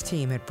experienced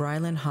team at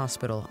Bryland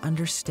Hospital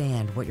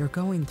understand what you're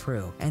going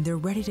through, and they're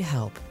ready to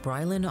help.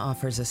 Bryland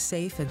offers a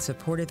safe and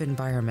supportive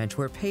environment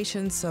where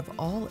patients of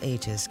all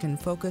ages can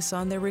focus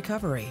on their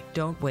recovery.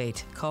 Don't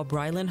wait. Call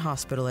Bryland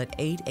Hospital at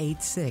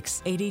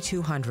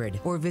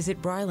 886-8200 or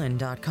visit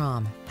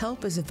Bryland.com.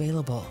 Help is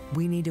available.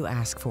 We need to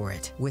ask for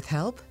it. With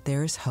help,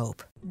 there's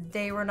hope.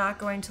 They were not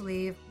going to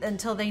leave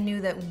until they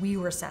knew that we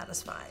were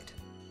satisfied.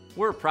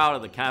 We're proud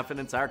of the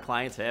confidence our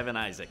clients have in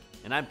Isaac,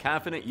 and I'm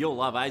confident you'll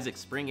love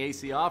Isaac's spring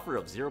AC offer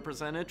of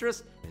 0%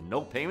 interest and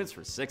no payments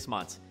for 6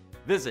 months.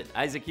 Visit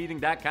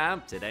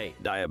IsaacHeating.com today.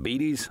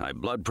 Diabetes, high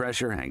blood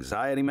pressure,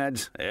 anxiety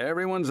meds,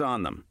 everyone's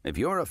on them. If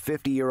you're a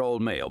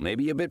 50-year-old male,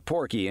 maybe a bit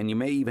porky, and you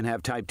may even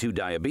have type 2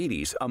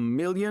 diabetes, $1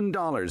 million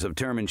of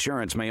term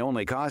insurance may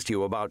only cost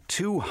you about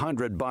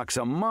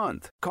 $200 a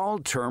month. Call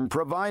Term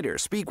Provider.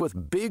 Speak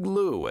with Big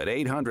Lou at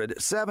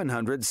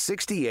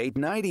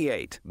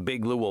 800-700-6898.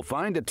 Big Lou will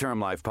find a term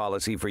life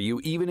policy for you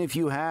even if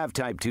you have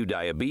type 2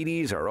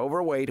 diabetes, are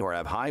overweight, or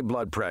have high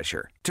blood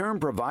pressure.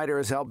 Term Provider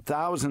has helped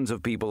thousands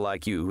of people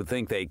like you who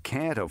think they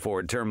can't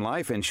afford term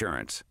life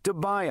insurance. To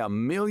buy $1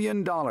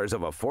 million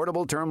of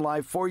affordable term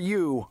life for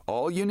you,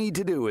 all you need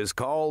to do is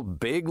call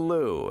Big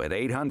Lou at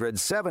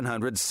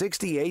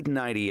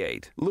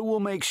 800-700-6898. Lou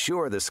will make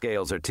sure the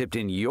scales are tipped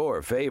in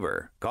your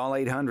favor. Call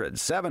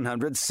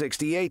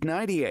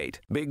 800-700-6898.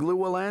 Big Lou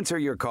will answer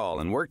your call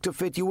and work to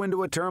fit you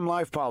into a term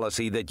life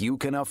policy that you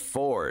can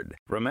afford.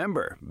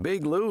 Remember,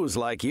 Big Lou's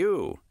like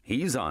you.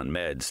 He's on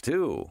meds,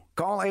 too.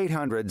 Call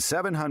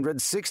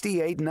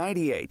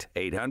 800-700-6898.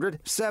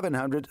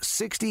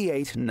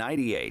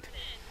 800-700-6898.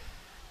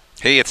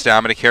 Hey, it's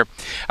Domenic here.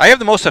 I have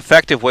the most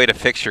effective way to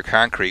fix your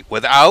concrete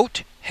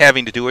without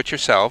having to do it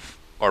yourself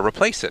or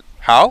replace it.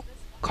 How?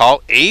 Call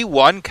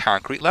A1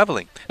 Concrete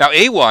Leveling. Now,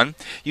 A1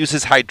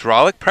 uses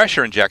hydraulic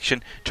pressure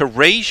injection to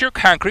raise your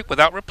concrete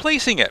without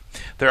replacing it.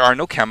 There are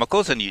no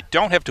chemicals, and you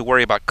don't have to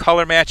worry about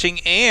color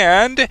matching,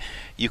 and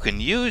you can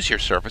use your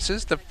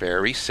surfaces the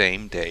very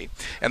same day.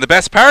 And the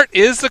best part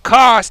is the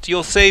cost.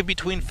 You'll save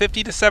between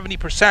 50 to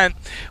 70%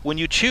 when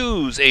you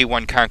choose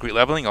A1 Concrete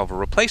Leveling over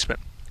replacement.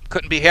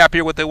 Couldn't be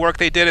happier with the work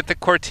they did at the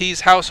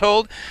Cortese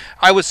household.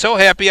 I was so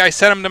happy I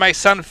sent them to my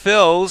son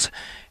Phil's.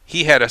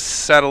 He had a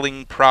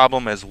settling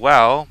problem as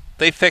well.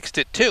 They fixed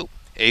it too.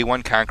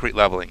 A1 Concrete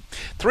Leveling.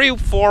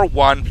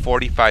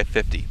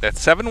 341-4550.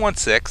 That's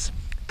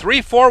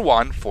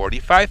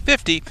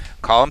 341-4550.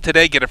 Call them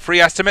today. Get a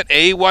free estimate.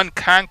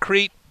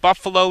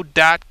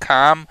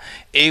 A1ConcreteBuffalo.com.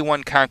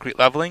 A1 Concrete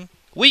Leveling.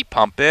 We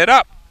pump it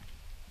up.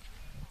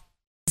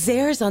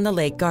 Zares on the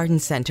Lake Garden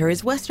Center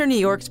is Western New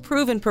York's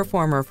proven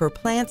performer for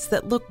plants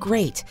that look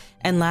great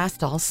and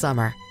last all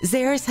summer.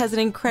 Zares has an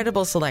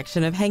incredible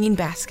selection of hanging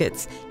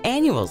baskets,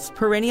 annuals,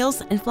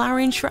 perennials, and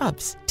flowering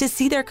shrubs. To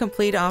see their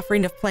complete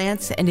offering of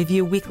plants and to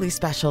view weekly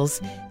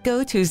specials,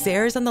 go to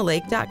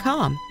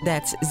zaresonthelake.com.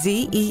 That's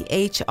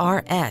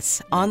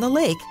ZEHRS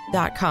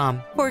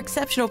onthelake.com. For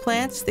exceptional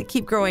plants that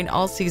keep growing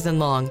all season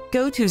long,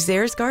 go to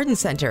Zares Garden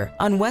Center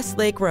on West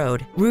Lake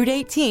Road, Route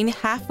 18,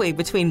 halfway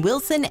between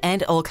Wilson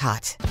and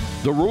Olcott.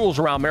 The rules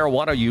around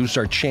marijuana use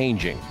are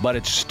changing, but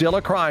it's still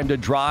a crime to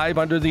drive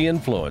under the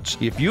influence.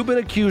 If you've been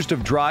accused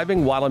of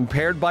driving while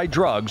impaired by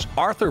drugs,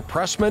 Arthur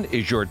Pressman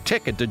is your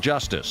ticket to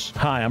justice.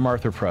 Hi, I'm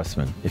Arthur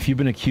Pressman. If you've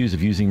been accused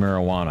of using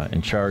marijuana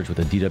and charged with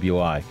a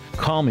DWI,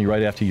 call me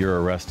right after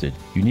you're arrested.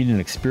 You need an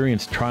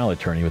experienced trial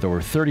attorney with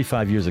over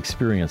 35 years'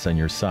 experience on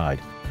your side.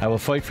 I will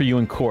fight for you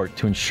in court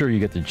to ensure you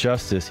get the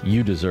justice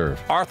you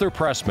deserve. Arthur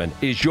Pressman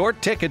is your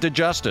ticket to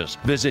justice.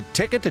 Visit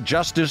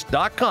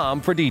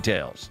tickettojustice.com for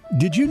details.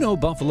 Did you know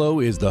Buffalo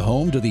is the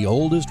home to the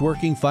oldest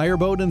working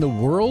fireboat in the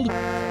world?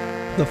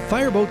 The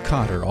Fireboat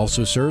Cotter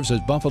also serves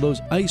as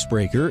Buffalo's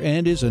icebreaker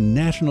and is a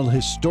National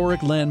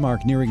Historic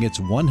Landmark nearing its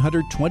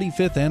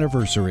 125th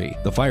anniversary.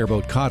 The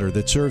Fireboat Cotter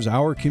that serves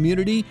our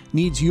community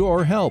needs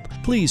your help.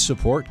 Please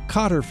support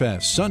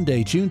Cotterfest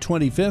Sunday, June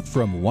 25th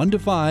from 1 to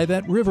 5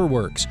 at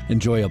Riverworks.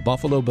 Enjoy a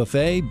Buffalo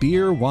buffet,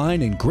 beer,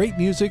 wine, and great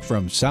music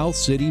from South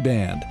City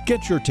Band.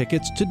 Get your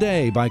tickets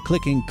today by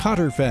clicking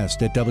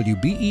Cotterfest at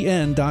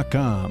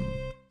WBEN.com.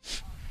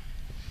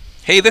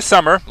 Hey, this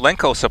summer,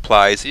 Lenco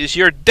Supplies is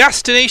your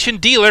destination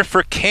dealer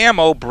for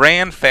camo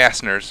brand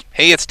fasteners.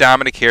 Hey, it's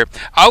Domenic here.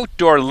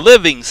 Outdoor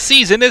living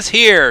season is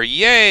here.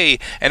 Yay!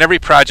 And every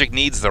project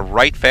needs the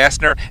right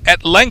fastener. At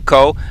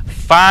Lenco,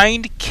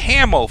 find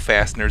camo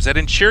fasteners that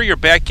ensure your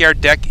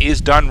backyard deck is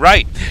done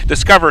right.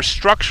 Discover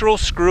structural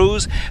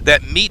screws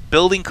that meet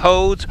building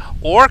codes,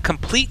 or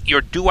complete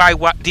your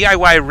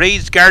DIY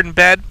raised garden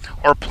bed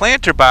or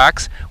planter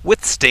box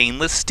with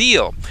stainless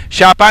steel.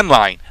 Shop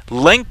online.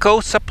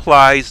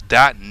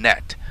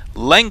 LencoSupplies.net.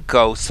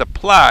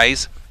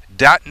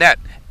 LencoSupplies.net.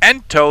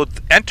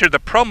 Enter the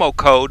promo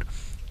code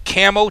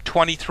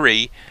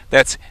CAMO23,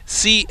 that's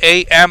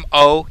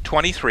CAMO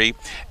 23,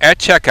 at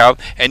checkout,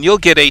 and you'll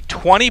get a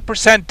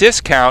 20%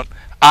 discount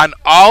on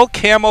all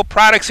camo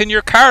products in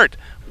your cart.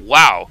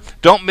 Wow!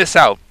 Don't miss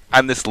out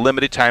on this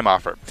limited time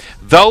offer.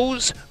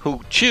 Those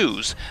who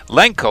choose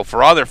Lenco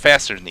for all their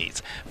fastener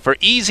needs. For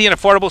easy and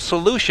affordable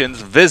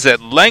solutions, visit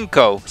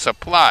Lenco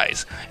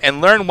Supplies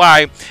and learn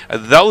why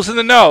those in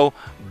the know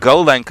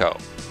go Lenco.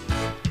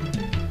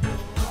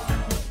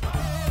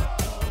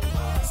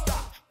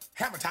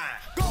 Hammer time.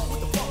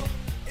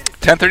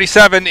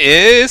 10:37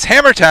 is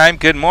Hammer Time.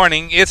 Good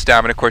morning. It's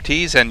Domenic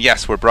Cortese, and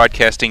yes, we're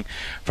broadcasting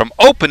from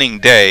opening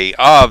day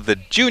of the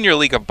Junior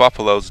League of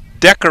Buffalo's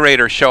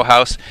Decorator Show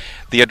House.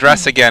 The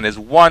address again is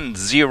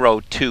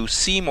 102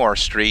 Seymour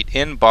Street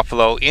in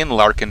Buffalo, in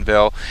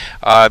Larkinville.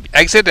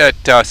 Exit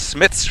at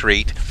Smith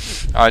Street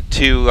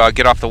to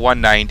get off the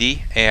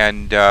 190,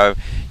 and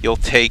you'll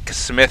take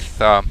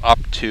Smith up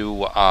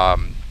to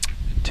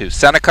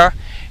Seneca,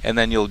 and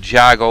then you'll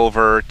jog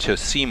over to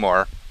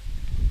Seymour.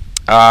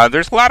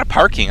 There's a lot of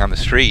parking on the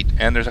street,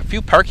 and there's a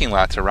few parking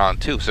lots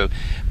around too. So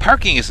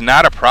parking is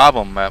not a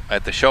problem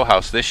at the show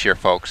house this year,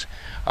 folks.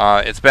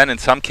 It's been in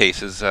some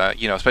cases,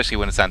 especially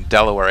when it's on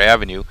Delaware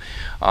Avenue,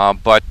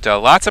 but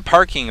lots of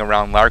parking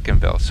around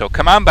Larkinville. So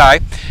come on by.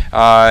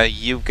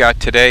 You've got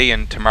today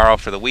and tomorrow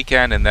for the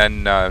weekend, and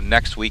then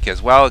next week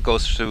as well. It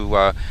goes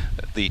through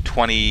the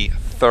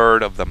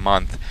 23rd of the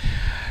month.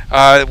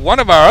 One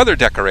of our other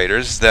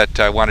decorators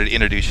that I wanted to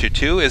introduce you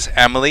to is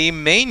Emily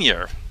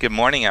Manier. Good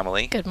morning,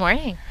 Emily. Good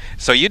morning.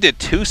 So you did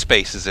 2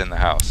 spaces in the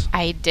house.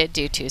 I did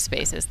do 2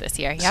 spaces this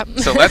year, yep.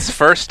 So let's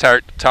first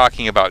start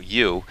talking about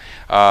you.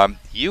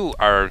 You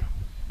are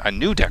a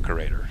new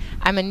decorator.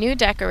 I'm a new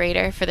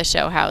decorator for the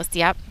show house,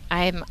 yep.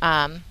 I'm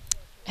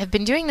have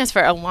been doing this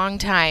for a long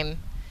time,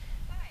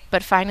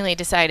 but finally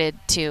decided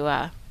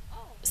to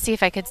see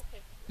if I could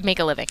make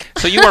a living.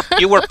 So you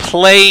were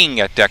playing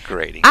at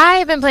decorating.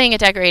 I've been playing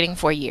at decorating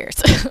for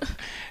years.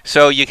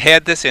 So you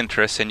had this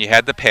interest and you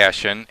had the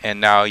passion,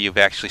 and now you've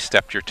actually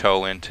stepped your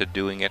toe into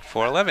doing it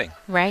for a living.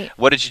 Right.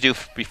 What did you do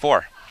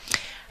before?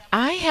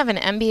 I have an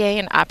MBA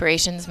in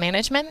operations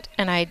management,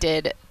 and I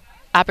did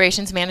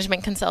operations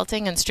management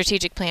consulting and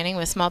strategic planning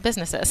with small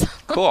businesses.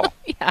 Cool.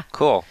 Yeah.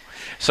 Cool.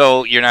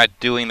 So you're not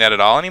doing that at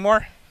all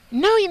anymore?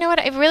 No, you know what?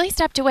 I've really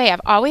stepped away.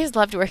 I've always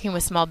loved working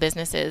with small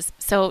businesses.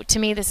 So to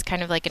me, this is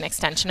kind of like an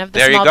extension of the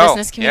small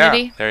business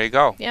community. Yeah, there you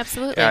go. Yeah,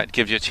 absolutely. Yeah, it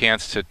gives you a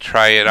chance to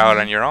try it out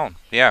on your own.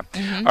 Yeah.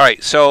 All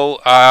right.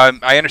 So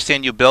I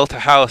understand you built a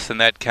house,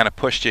 and that kind of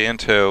pushed you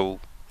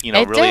into,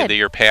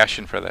 your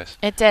passion for this.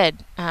 It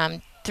did.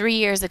 3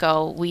 years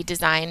ago, we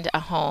designed a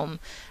home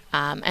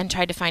and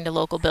tried to find a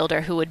local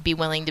builder who would be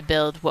willing to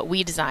build what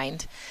we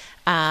designed.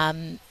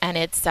 and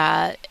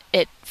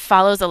it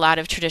follows a lot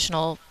of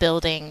traditional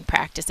building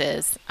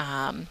practices,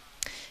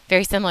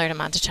 very similar to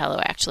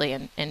Monticello, actually,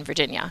 in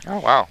Virginia. Oh,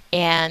 wow.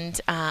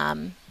 And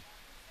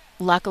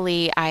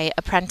luckily, I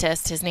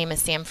apprenticed. His name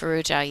is Sam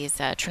Ferrugia. He's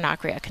a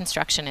Trinacria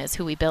Construction is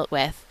who we built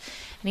with.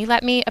 And he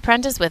let me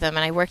apprentice with him,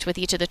 and I worked with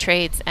each of the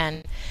trades.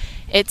 And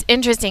it's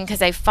interesting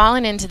because I've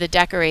fallen into the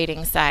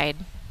decorating side,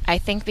 I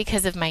think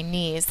because of my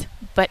knees,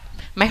 but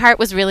my heart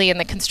was really in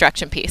the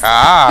construction piece.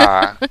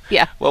 Ah.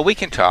 Yeah. Well, we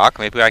can talk.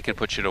 Maybe I can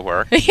put you to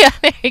work. Yeah,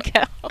 there you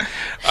go.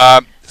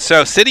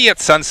 So City at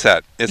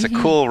Sunset is a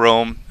cool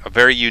room, a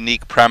very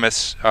unique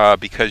premise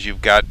because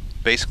you've got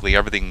basically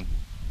everything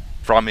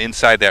from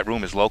inside that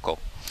room is local.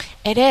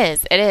 It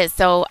is. It is.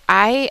 So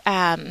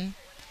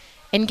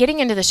in getting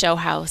into the show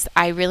house,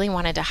 I really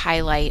wanted to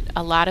highlight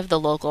a lot of the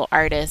local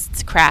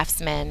artists,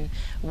 craftsmen,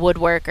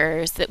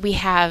 woodworkers that we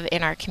have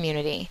in our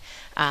community.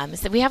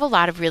 So we have a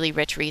lot of really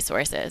rich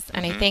resources.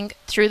 And I think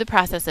through the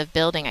process of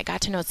building, I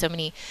got to know so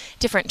many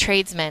different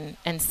tradesmen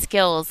and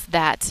skills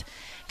that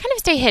kind of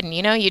stay hidden.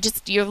 You know,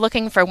 you're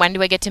looking for when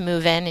do I get to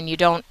move in, and you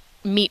don't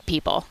meet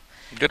people.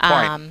 Good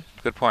point.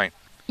 Good point.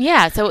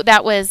 Yeah, so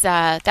that was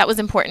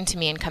important to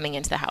me in coming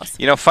into the house.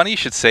 You know, funny you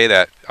should say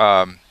that.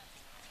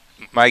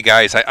 My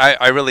guys,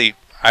 I really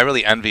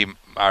envy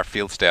our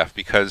field staff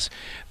because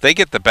they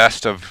get the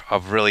best of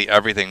really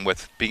everything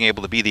with being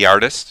able to be the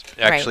artist,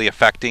 actually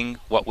affecting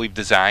what we've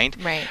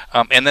designed. Right.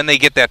 And then they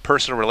get that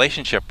personal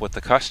relationship with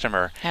the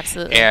customer.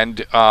 Absolutely.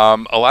 And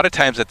a lot of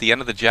times at the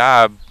end of the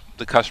job,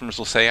 the customers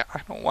will say,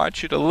 I don't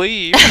want you to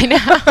leave. I know.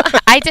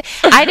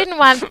 I didn't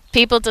want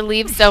people to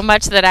leave so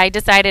much that I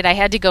decided I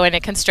had to go into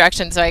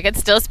construction so I could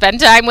still spend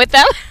time with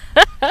them.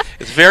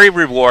 It's very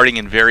rewarding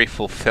and very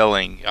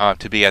fulfilling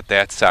to be at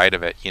that side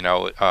of it, you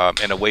know,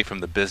 and away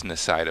from the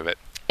business side of it.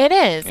 It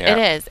is. Yeah.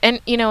 It is.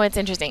 And, you know, it's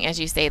interesting as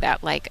you say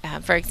that, like,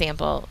 for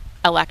example,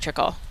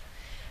 electrical.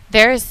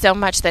 There is so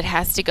much that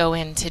has to go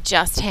into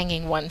just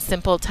hanging one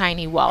simple,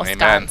 tiny wall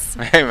sconce.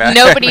 Amen.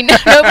 Nobody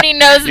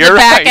knows the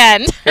back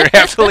end. You're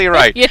absolutely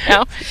right. You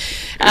know,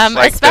 it's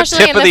like especially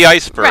the tip of the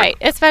iceberg. Right.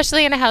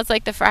 Especially in a house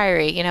like the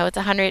Friary. You know, it's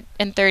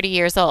 130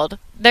 years old.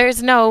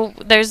 There's no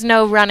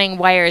running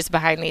wires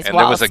behind these and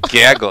walls. There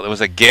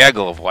was a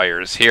gaggle of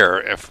wires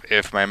here.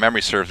 If my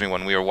memory serves me,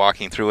 when we were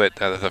walking through it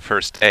the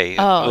first day,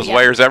 those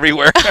wires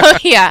everywhere. Oh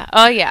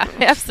yeah,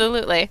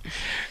 absolutely.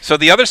 So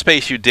the other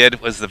space you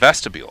did was the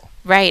vestibule.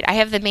 Right. I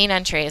have the main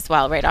entry as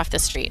well, right off the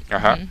street.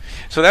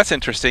 So that's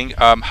interesting.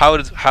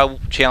 How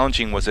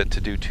challenging was it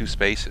to do two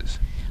spaces?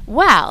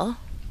 Well,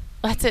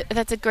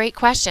 that's a great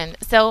question.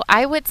 So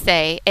I would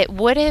say it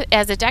would have,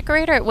 as a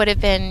decorator, it would have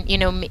been, you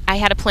know, I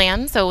had a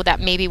plan, so that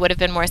maybe would have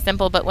been more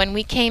simple. But when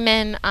we came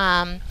in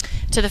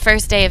to the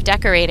first day of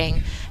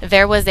decorating,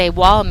 there was a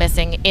wall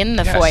missing in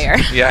the foyer.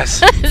 Yes.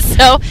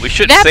 So we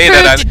shouldn't say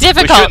that.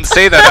 We shouldn't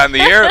say that on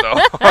the air,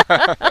 though.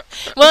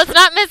 Well, it's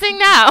not missing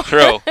now.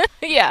 True.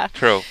 Yeah.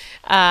 True.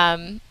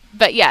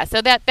 But yeah,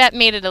 so that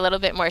made it a little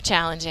bit more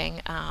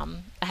challenging.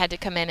 I had to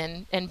come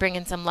in and bring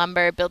in some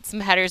lumber, build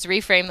some headers,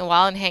 reframe the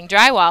wall, and hang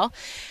drywall.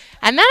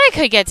 And then I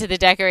could get to the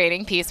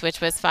decorating piece,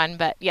 which was fun,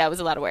 but yeah, it was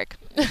a lot of work.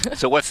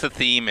 So what's the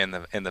theme in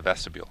the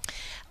vestibule?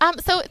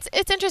 So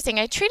it's interesting.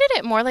 I treated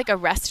it more like a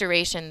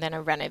restoration than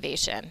a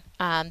renovation.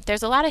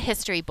 There's a lot of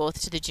history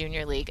both to the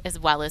Junior League as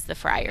well as the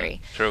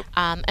Friary. True.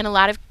 And a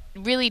lot of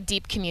really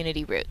deep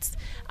community roots.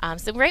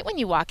 So right when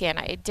you walk in,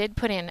 I did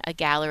put in a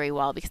gallery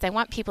wall because I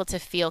want people to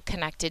feel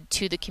connected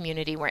to the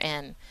community we're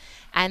in.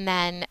 And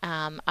then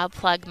I'll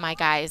plug my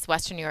guys,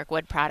 Western New York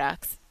Wood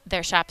Products.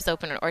 Their shop is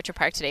open at Orchard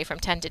Park today from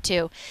 10 to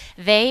 2.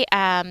 We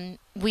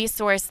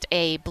sourced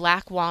a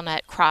black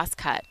walnut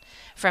crosscut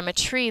from a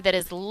tree that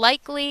is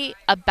likely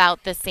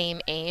about the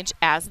same age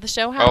as the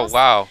show house. Oh,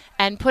 wow.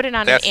 And put it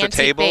on That's an the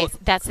antique table? base.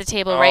 That's the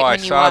table right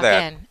when you walk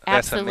in.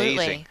 That's Absolutely.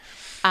 amazing.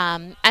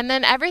 And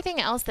then everything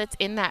else that's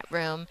in that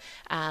room,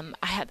 I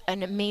had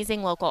an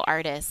amazing local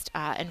artist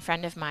and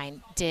friend of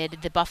mine did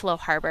the Buffalo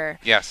Harbor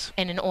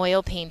in an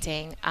oil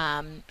painting.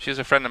 She was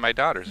a friend of my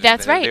daughter's.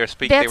 That's right.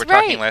 They were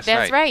talking last night.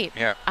 That's right.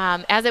 Yeah.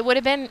 As it would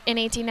have been in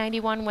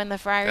 1891 when the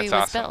Friary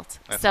was built.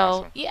 That's so,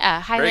 awesome.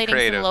 yeah,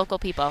 highlighting some local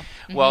people.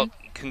 Well,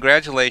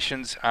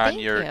 congratulations on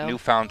your you.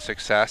 newfound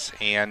success,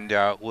 and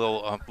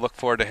we'll look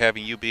forward to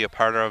having you be a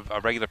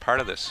regular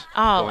part of this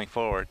going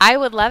forward. I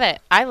would love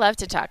it. I love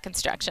to talk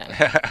construction.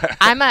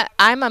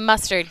 I'm a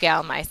mustard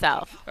gal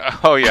myself.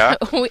 Oh yeah.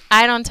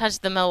 I don't touch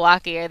the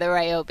Milwaukee or the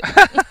Ryobi.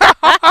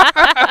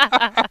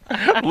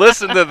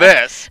 Listen to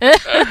this.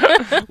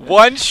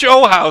 One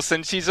show house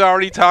and she's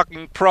already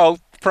talking pro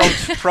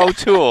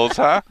tools,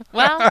 huh?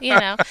 Well, you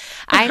know,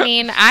 I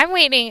mean, I'm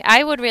waiting.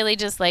 I would really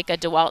just like a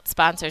DeWalt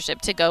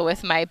sponsorship to go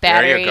with my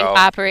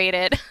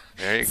battery-operated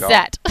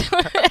set.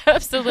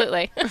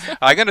 Absolutely.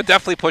 I'm going to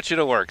definitely put you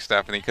to work,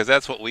 Stephanie, because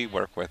that's what we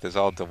work with is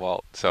all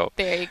DeWalt. So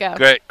there you go.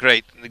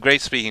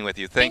 Great speaking with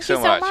you. Thanks so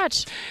much. Thank you so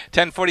much.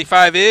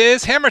 10:45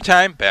 is Hammer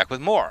Time. Back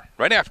with more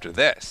right after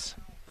this.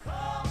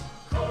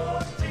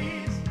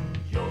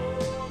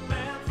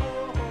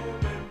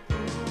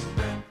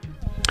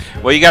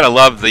 Well, you got to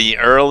love the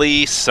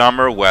early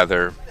summer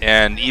weather.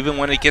 And even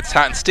when it gets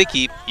hot and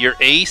sticky, your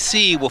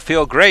AC will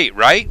feel great,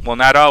 right? Well,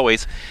 not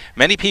always.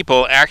 Many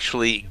people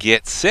actually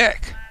get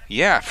sick,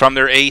 from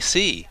their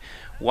AC.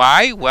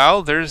 Why?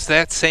 Well, there's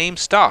that same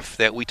stuff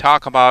that we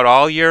talk about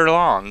all year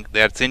long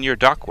that's in your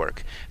ductwork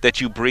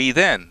that you breathe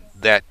in.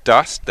 That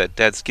dust, that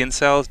dead skin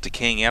cells,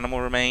 decaying animal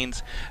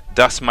remains,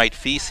 dust mite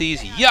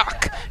feces,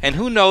 yuck! And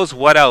who knows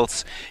what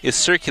else is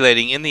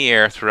circulating in the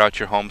air throughout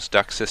your home's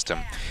duct system.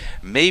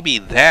 Maybe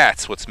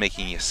that's what's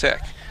making you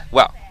sick.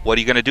 Well, what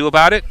are you going to do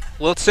about it?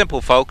 Well, it's simple,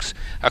 folks.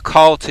 A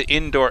call to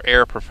Indoor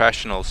Air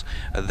Professionals.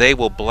 They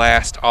will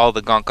blast all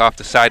the gunk off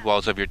the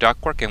sidewalls of your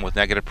ductwork, and with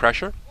negative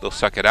pressure, they'll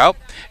suck it out,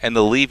 and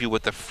they'll leave you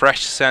with the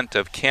fresh scent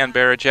of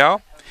Canberra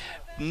gel.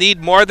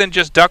 Need more than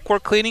just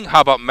ductwork cleaning?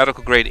 How about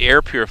medical grade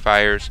air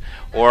purifiers?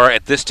 Or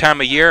at this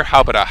time of year, how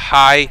about a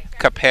high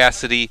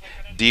capacity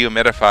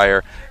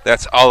dehumidifier?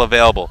 That's all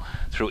available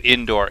through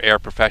Indoor Air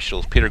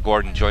Professionals. Peter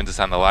Gordon joins us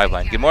on the live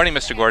line. Good morning,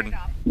 Mr. Gordon.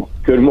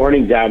 Good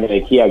morning,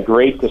 Dominic. Yeah,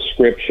 great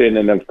description.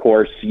 And of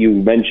course, you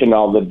mentioned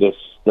all the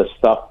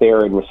stuff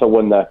there. And so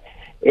when the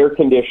air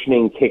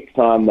conditioning kicks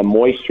on, the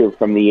moisture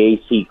from the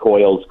AC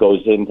coils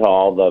goes into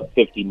all the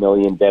 50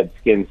 million dead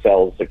skin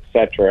cells,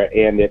 etc.,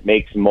 and it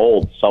makes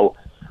mold. So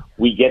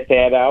we get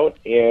that out,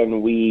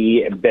 and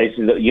we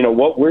basically,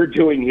 what we're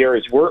doing here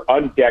is we're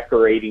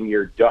undecorating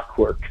your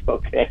ductwork,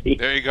 okay?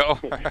 There you go.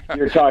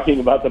 You're talking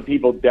about the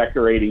people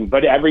decorating,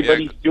 but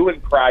everybody's doing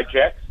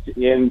projects,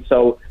 and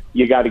so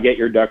you got to get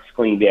your ducts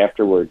cleaned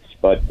afterwards.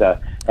 But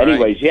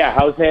anyways,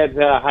 how's that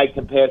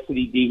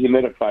high-capacity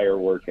dehumidifier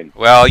working?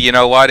 Well, you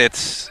know what?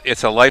 It's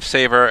a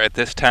lifesaver at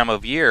this time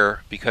of year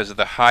because of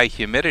the high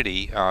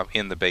humidity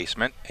in the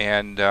basement,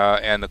 and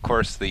of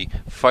course the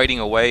fighting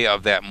away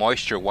of that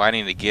moisture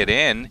wanting to get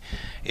in.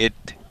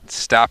 It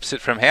stops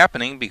it from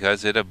happening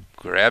because it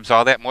grabs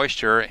all that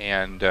moisture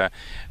and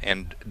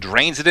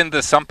drains it into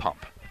the sump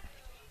pump.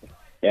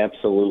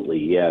 Absolutely,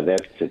 yeah.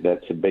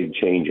 That's a big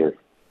changer.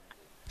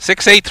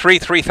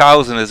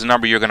 683-3000 is the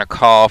number you're going to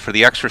call for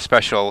the extra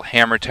special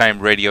Hammer Time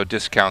Radio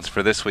discounts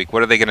for this week.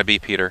 What are they going to be,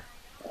 Peter?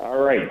 All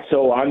right.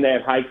 So on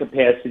that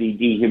high-capacity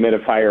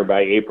dehumidifier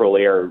by April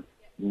Air,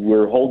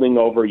 we're holding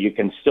over. You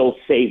can still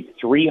save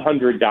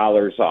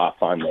 $300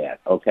 off on that,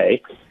 okay?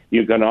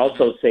 You can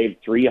also save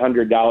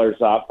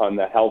 $300 off on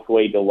the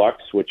Healthway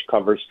Deluxe, which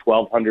covers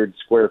 1,200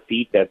 square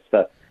feet. That's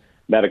the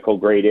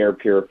medical-grade air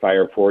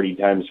purifier, 40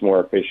 times more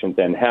efficient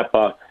than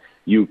HEPA.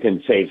 You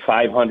can save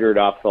 $500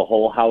 off the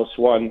whole house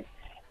one,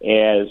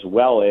 as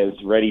well as,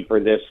 ready for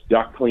this,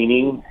 duct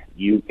cleaning.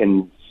 You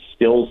can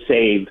still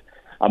save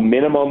a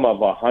minimum of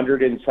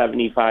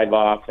 $175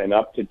 off and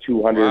up to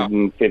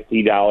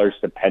 $250,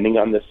 depending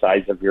on the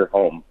size of your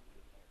home.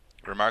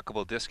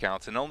 Remarkable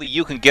discounts, and only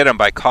you can get them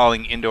by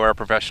calling Indoor Air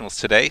Professionals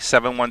today,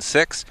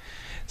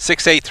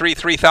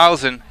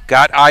 716-683-3000.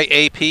 Got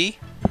IAP?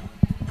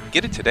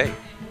 Get it today.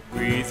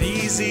 Breathe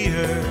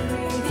easier.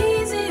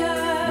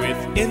 With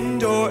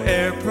Indoor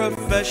Air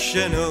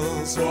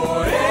Professionals.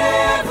 For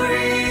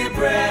every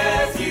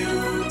breath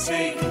you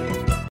take.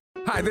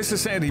 Hi, this is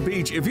Sandy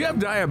Beach. If you have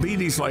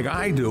diabetes like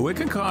I do, it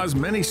can cause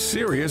many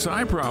serious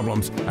eye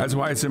problems. That's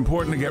why it's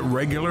important to get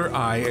regular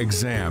eye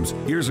exams.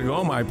 Years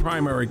ago, my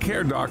primary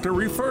care doctor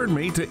referred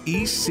me to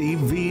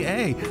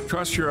ECVA.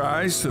 Trust your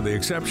eyes to the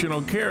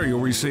exceptional care you'll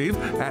receive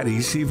at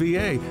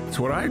ECVA. It's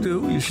what I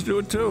do. You should do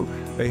it too.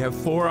 They have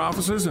 4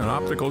 offices and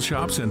optical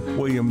shops in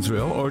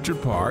Williamsville,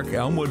 Orchard Park,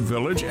 Elmwood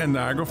Village, and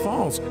Niagara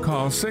Falls.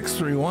 Call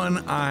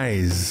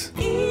 631-EYES.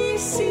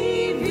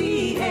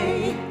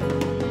 ECVA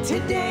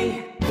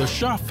today. The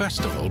Shaw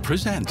Festival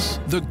presents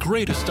the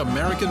greatest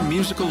American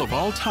musical of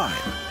all time,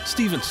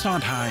 Stephen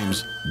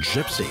Sondheim's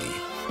Gypsy.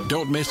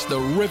 Don't miss the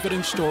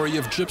riveting story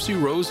of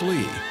Gypsy Rose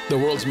Lee, the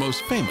world's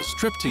most famous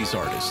striptease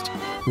artist,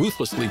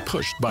 ruthlessly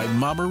pushed by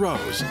Mama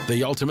Rose,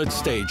 the ultimate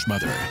stage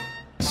mother.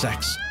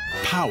 Sex,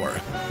 power,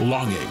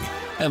 longing,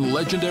 and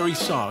legendary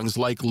songs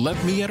like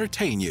Let Me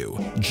Entertain You.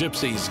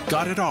 Gypsy's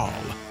got it all.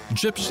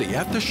 Gypsy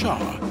at the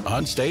Shaw,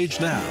 on stage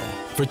now.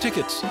 For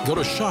tickets, go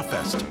to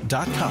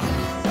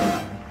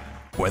shawfest.com.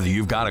 Whether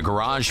you've got a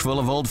garage full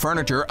of old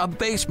furniture, a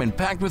basement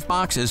packed with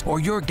boxes,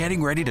 or you're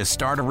getting ready to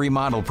start a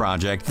remodel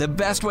project, the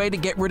best way to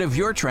get rid of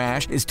your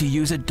trash is to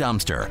use a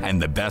dumpster. And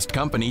the best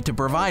company to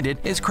provide it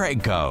is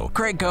Craigco.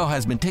 Craigco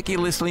has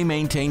meticulously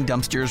maintained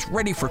dumpsters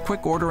ready for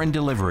quick order and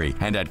delivery.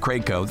 And at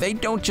Craigco, they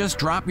don't just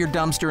drop your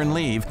dumpster and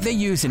leave. They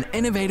use an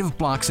innovative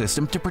block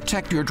system to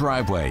protect your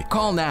driveway.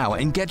 Call now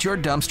and get your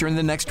dumpster in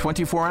the next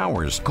 24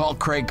 hours. Call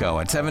Craigco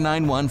at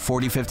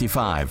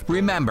 791-4055.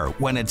 Remember,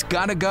 when it's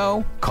gotta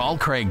go, call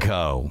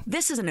Craigco. low.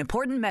 This is an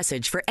important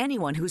message for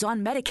anyone who's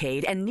on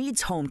Medicaid and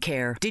needs home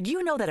care. Did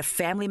you know that a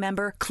family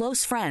member,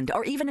 close friend,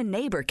 or even a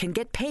neighbor can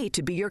get paid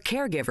to be your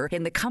caregiver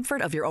in the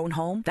comfort of your own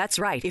home? That's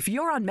right. If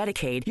you're on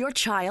Medicaid, your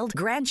child,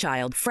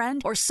 grandchild,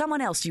 friend, or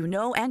someone else you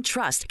know and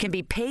trust can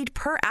be paid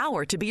per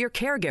hour to be your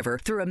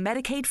caregiver through a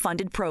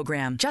Medicaid-funded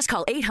program. Just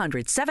call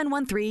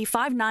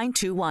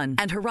 800-713-5921,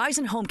 and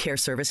Horizon Home Care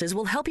Services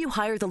will help you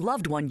hire the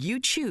loved one you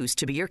choose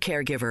to be your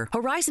caregiver.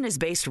 Horizon is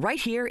based right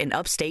here in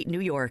upstate New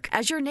York.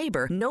 As your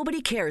neighbor,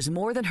 nobody cares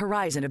more than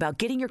Horizon about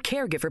getting your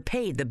caregiver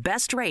paid the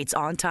best rates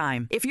on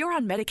time. If you're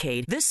on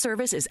Medicaid, this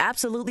service is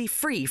absolutely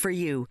free for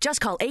you.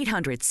 Just call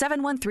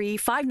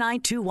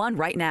 800-713-5921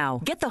 right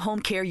now. Get the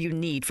home care you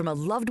need from a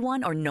loved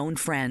one or known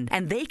friend,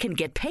 and they can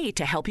get paid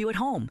to help you at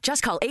home.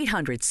 Just call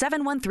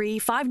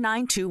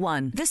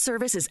 800-713-5921. This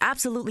service is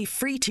absolutely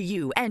free to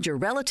you, and your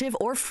relative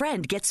or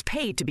friend gets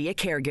paid to be a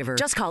caregiver.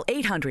 Just call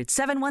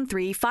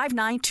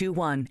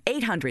 800-713-5921.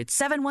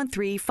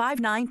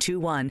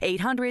 800-713-5921.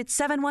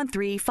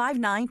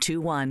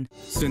 800-713-5921.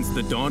 Since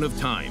the dawn of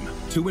time,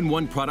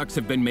 2-in-1 products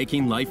have been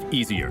making life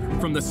easier.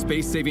 From the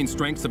space-saving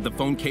strengths of the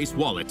phone case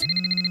wallet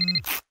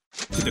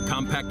to the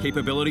compact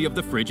capability of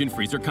the fridge and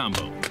freezer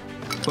combo.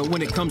 But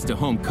when it comes to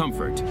home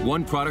comfort,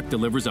 one product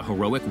delivers a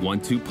heroic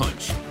 1-2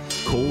 punch.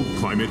 Cold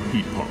Climate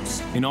Heat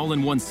Pumps. An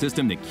all-in-one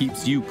system that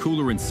keeps you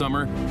cooler in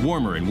summer,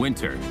 warmer in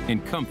winter,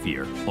 and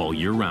comfier all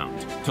year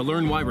round. To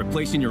learn why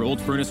replacing your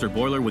old furnace or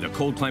boiler with a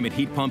Cold Climate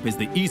Heat Pump is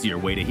the easier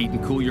way to heat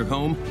and cool your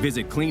home,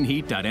 visit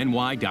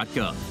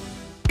cleanheat.ny.gov.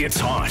 It's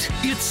hot,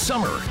 it's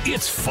summer,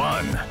 it's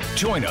fun.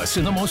 Join us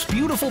in the most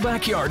beautiful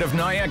backyard of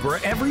Niagara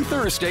every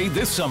Thursday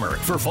this summer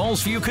for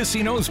Falls View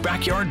Casino's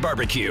Backyard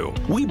Barbecue.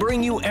 We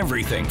bring you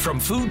everything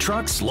from food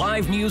trucks,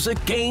 live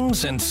music,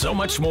 games, and so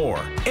much more.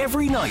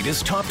 Every night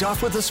is topped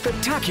off with a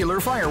spectacular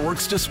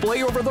fireworks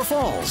display over the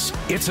falls.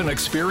 It's an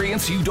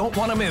experience you don't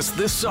want to miss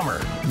this summer.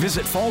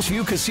 Visit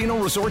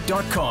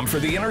FallsViewCasinoResort.com for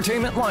the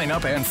entertainment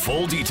lineup and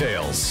full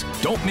details.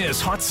 Don't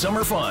miss hot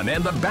summer fun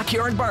and the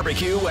Backyard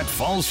Barbecue at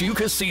Falls View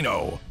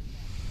Casino.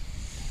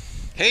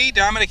 Hey,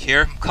 Domenic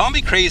here. Call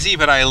me crazy,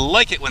 but I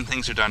like it when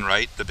things are done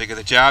right. The bigger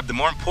the job, the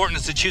more important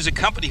it is to choose a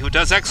company who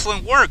does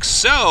excellent work.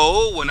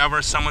 So,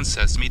 whenever someone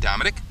says to me,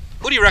 Domenic,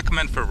 who do you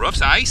recommend for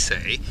roofs? I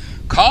say,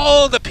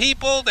 call the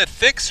people that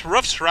fix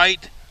roofs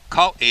right.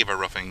 Call Ava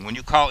Roofing. When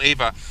you call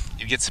Ava,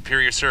 you get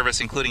superior service,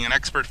 including an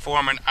expert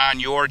foreman on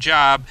your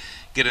job.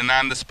 Get an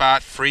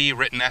on-the-spot free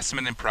written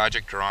estimate and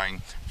project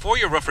drawing for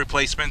your roof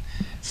replacement.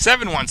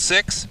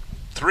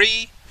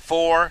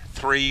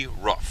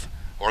 716-343-ROOF.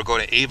 Or go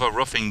to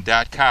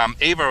avaroofing.com.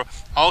 Ava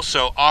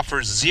also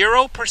offers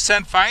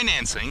 0%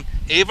 financing.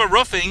 Ava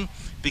Roofing,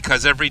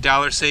 because every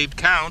dollar saved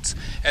counts.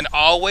 And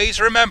always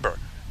remember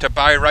to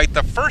buy right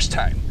the first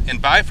time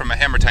and buy from a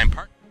Hammer Time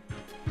partner.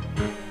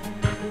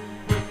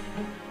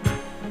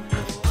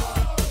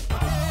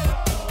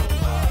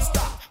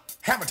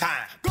 Hammer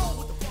Time.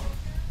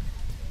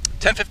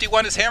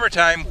 10:51 is Hammer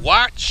Time.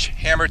 Watch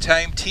Hammer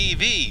Time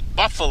TV,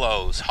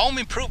 Buffalo's Home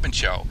Improvement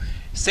Show.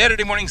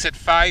 Saturday mornings at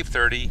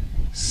 5:30.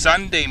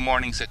 Sunday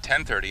mornings at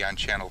 10:30 on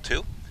Channel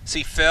 2.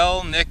 See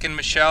Phil, Nick, and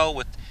Michelle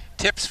with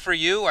tips for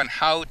you on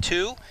how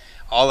to.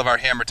 All of our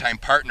Hammer Time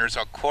partners,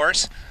 of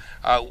course,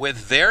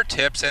 with their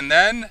tips. And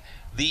then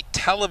the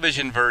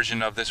television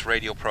version of this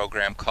radio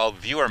program called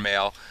Viewer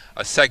Mail,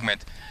 a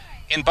segment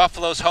in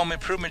Buffalo's Home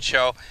Improvement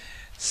Show,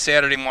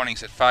 Saturday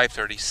mornings at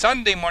 5:30,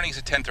 Sunday mornings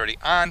at 10:30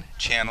 on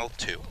Channel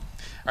 2.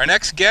 Our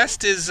next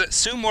guest is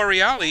Sue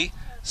Moriali.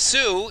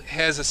 Sue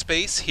has a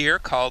space here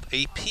called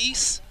A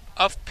Piece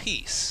of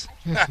Peace.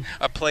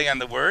 A play on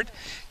the word,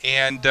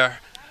 and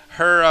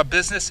her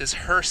business is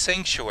Her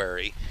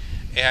Sanctuary,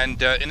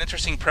 and an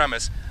interesting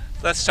premise.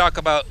 Let's talk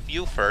about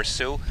you first,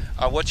 Sue.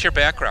 What's your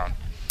background?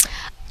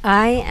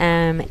 I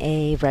am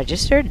a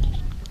registered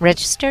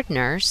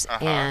nurse,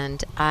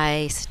 and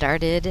I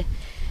started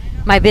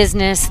my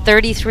business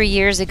 33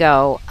 years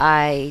ago.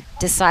 I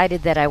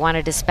decided that I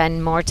wanted to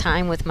spend more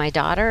time with my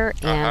daughter,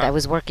 and I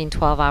was working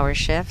 12-hour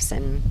shifts,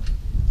 and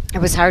it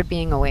was hard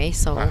being away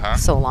so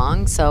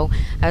long. So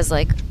I was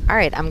like, all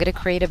right, I'm going to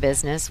create a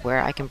business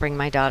where I can bring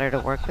my daughter to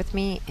work with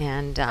me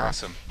and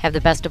have the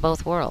best of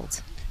both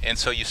worlds. And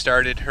so you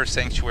started Her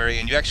Sanctuary,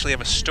 and you actually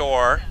have a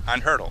store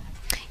on Hurdle.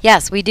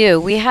 Yes, we do.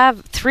 We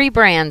have 3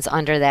 brands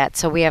under that.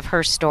 So we have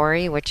Her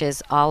Story, which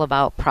is all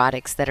about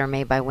products that are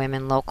made by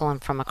women local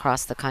and from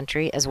across the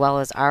country, as well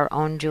as our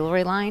own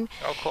jewelry line.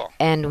 Oh, cool.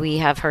 And we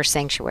have Her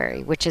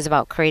Sanctuary, which is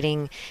about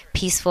creating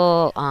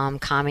peaceful,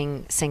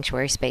 calming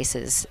sanctuary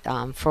spaces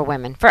for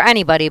women, for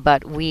anybody,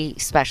 but we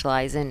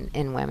specialize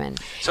in women.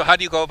 So how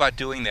do you go about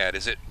doing that?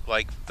 Is it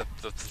like the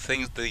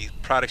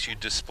products you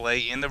display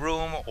in the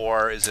room,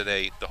 or is it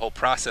the whole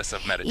process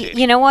of meditating?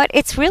 You know what?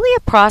 It's really a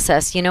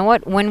process. You know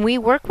what? When we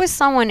work with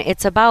someone,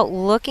 it's about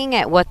looking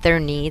at what their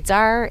needs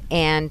are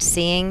and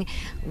seeing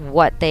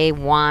what they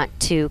want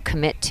to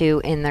commit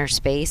to in their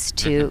space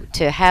to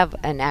have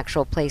an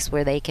actual place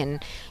where they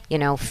can,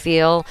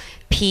 feel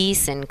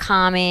peace and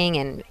calming,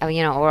 and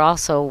we're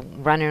also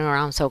running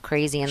around so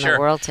crazy in Sure. the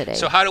world today.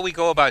 So how do we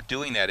go about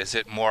doing that? Is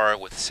it more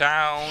with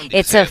sound?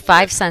 It's Is it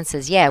five with-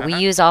 senses. Yeah, we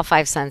use all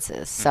five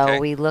senses. So Okay.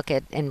 we look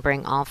at and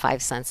bring all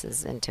five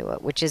senses into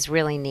it, which is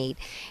really neat.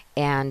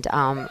 And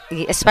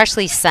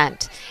especially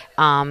scent,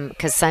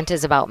 because scent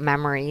is about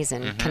memories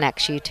and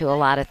connects you to a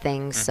lot of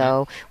things.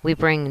 So we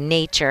bring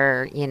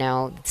nature,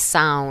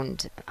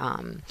 sound,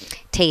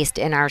 taste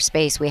in our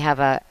space. We have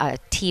a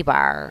tea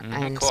bar.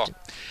 And Cool.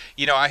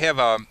 I have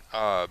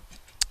a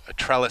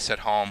trellis at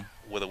home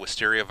with a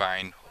wisteria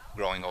vine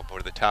growing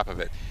over the top of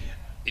it.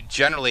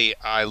 Generally,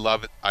 I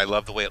love it. I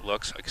love the way it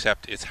looks,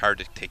 except it's hard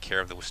to take care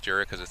of the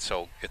wisteria because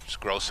it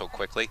grows so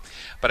quickly.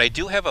 But I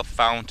do have a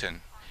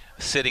fountain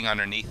sitting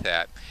underneath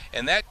that,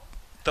 and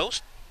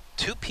those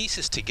two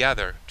pieces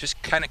together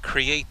just kind of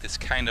create this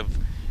kind of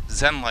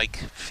zen-like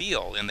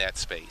feel in that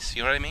space.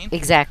 You know what I mean?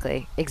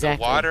 Exactly. The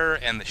water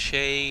and the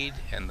shade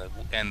and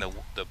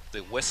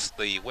the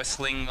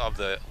whistling of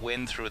the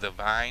wind through the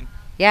vine.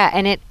 Yeah,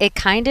 and it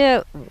kind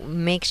of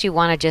makes you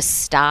want to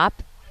just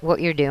stop what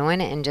you're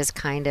doing and just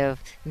kind of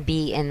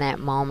be in that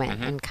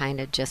moment and kind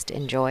of just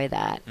enjoy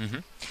that.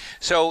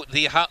 So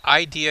the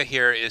idea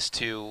here is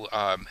to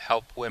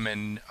help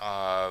women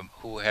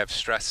who have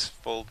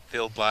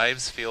stressful-filled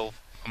lives feel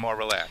more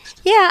relaxed.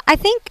 Yeah, I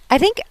think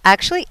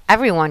actually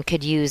everyone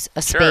could use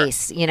a Sure.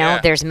 space. Yeah.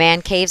 There's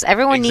man caves.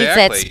 Everyone needs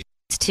that Exactly. space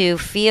to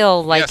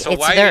feel like so it's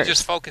why are theirs. you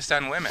just focused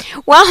on women?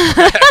 Well,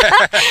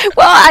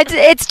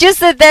 it's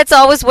just that's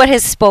always what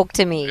has spoke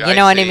to me. You I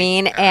know what I see.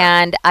 mean?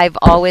 And I've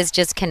always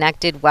just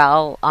connected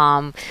well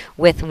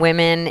with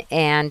women,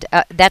 and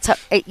that's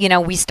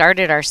how we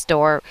started our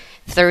store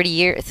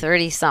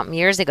 30 something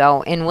years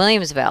ago in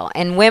Williamsville,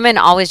 and women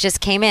always just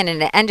came in,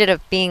 and it ended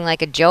up being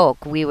like a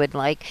joke. We would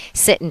like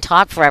sit and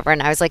talk forever,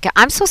 and I was like,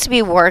 I'm supposed to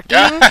be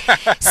working.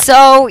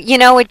 So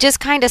it just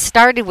kind of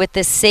started with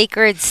this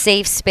sacred,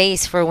 safe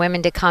space for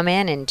women to come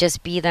in and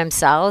just be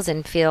themselves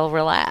and feel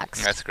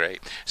relaxed. That's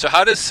great. So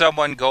how does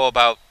someone go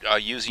about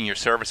using your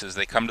services?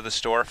 They come to the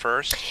store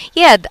first?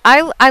 Yeah,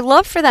 I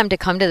love for them to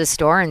come to the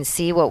store and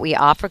see what we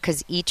offer,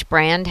 because each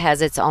brand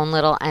has its own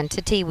little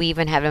entity. We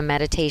even have a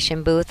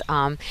meditation booth.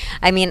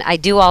 I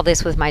do all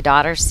this with my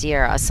daughter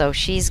Sierra, so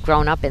she's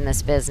grown up in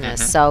this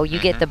business. So you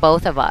get the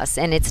both of us,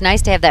 and it's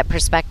nice to have that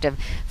perspective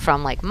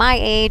from like my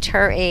age,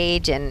 her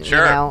age, and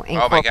Sure. incorporate.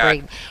 Oh my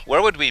God.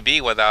 Where would we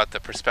be without the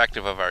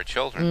perspective of our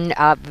children?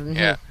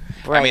 Yeah.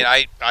 Right. I mean,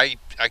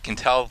 I can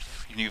tell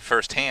you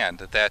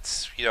firsthand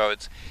that's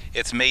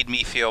it's made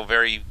me feel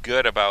very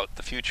good about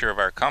the future of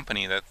our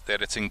company, that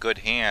it's in good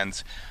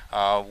hands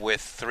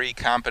with three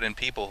competent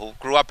people who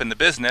grew up in the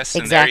business.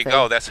 And there you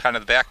go. That's kind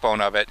of the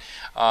backbone of it.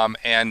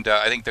 And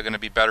I think they're going to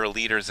be better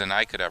leaders than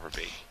I could ever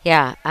be.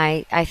 Yeah,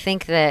 I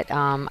think that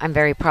I'm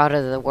very proud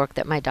of the work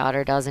that my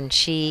daughter does, and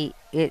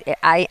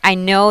I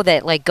know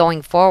that like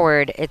going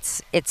forward,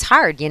 it's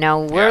hard.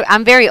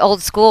 I'm very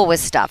old school with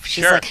stuff.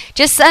 She's Sure. like,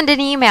 just send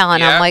an email,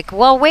 and I'm like,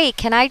 well, wait,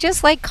 can I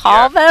just like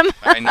call them?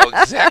 I know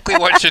exactly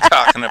what you're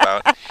talking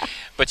about.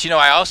 But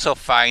I also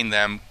find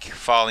them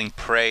falling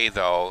prey,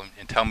 though,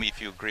 and tell me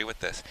if you agree with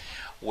this,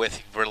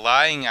 with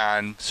relying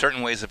on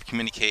certain ways of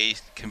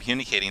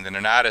communicating that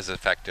are not as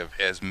effective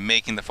as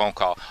making the phone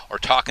call or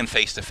talking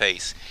face to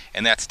face,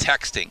 and that's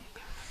texting.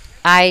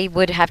 I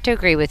would have to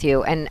agree with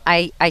you, and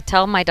I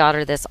tell my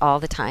daughter this all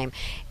the time.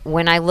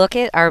 When I look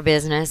at our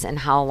business and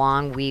how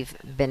long we've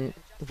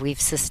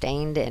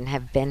sustained and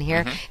have been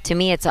here, to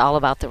me it's all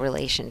about the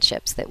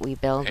relationships that we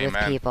build with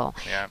people.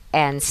 Yeah.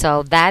 And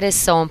so that is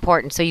so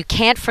important. So you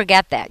can't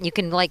forget that. You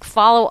can like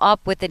follow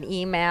up with an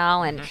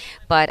email, and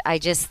but I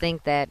just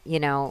think that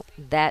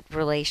that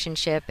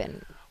relationship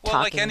and Well,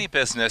 talking. like any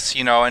business,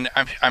 and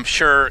I'm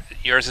sure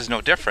yours is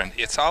no different.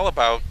 It's all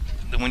about,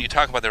 when you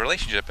talk about the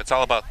relationship, it's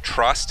all about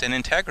trust and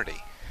integrity.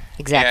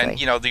 Exactly.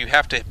 And you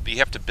have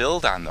to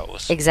build on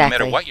those. Exactly.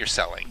 No matter what you're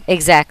selling.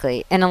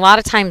 Exactly. And a lot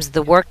of times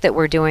the work that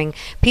we're doing,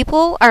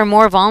 people are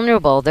more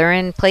vulnerable. They're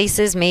in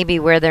places maybe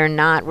where they're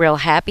not real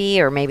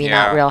happy or maybe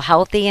not real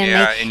healthy, and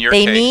in your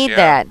they case, need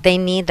that. They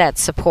need that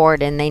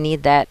support, and they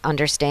need that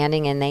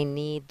understanding, and they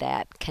need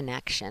that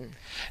connection.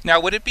 Now,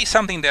 would it be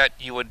something that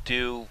you would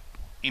do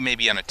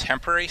maybe on a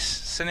temporary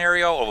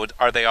scenario, or would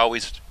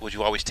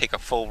you always take a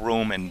full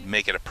room and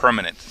make it a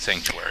permanent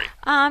sanctuary?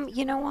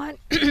 You know what?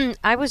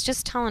 I was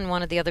just telling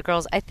one of the other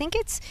girls, I think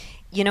it's,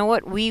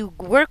 we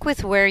work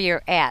with where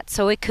you're at.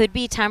 So it could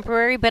be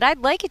temporary, but I'd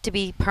like it to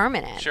be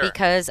permanent. Sure.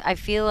 Because I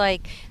feel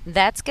like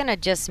that's going to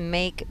just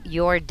make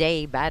your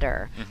day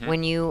better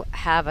when you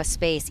have a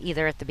space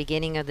either at the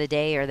beginning of the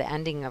day or the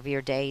ending of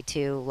your day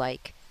to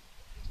like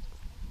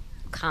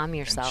calm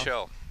yourself. And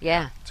chill.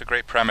 Yeah. It's a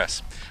great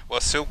premise. Well,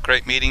 Sue,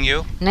 great meeting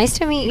you. Nice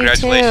to meet you too.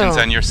 Congratulations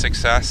on your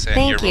success, and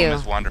Thank your room you.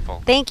 is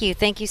wonderful. Thank you.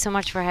 Thank you so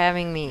much for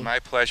having me. My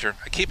pleasure.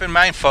 Keep in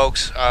mind,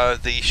 folks,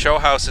 the show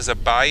house is a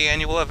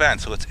biannual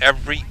event, so it's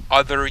every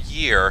other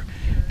year.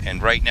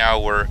 And right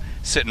now we're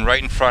sitting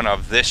right in front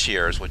of this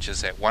year's, which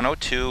is at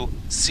 102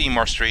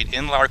 Seymour Street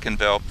in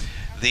Larkinville.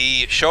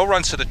 The show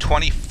runs to the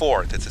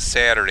 24th. It's a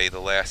Saturday, the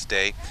last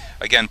day.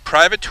 Again,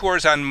 private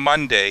tours on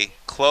Monday,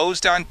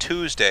 closed on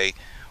Tuesday,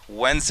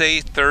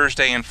 Wednesday,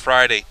 Thursday, and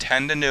Friday,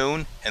 10 to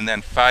noon, and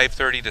then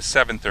 5:30 to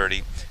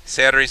 7:30.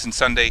 Saturdays and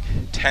Sunday,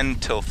 10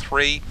 till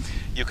 3.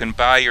 You can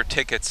buy your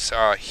tickets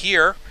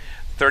here,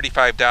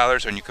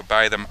 $35, and you can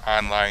buy them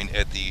online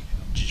at the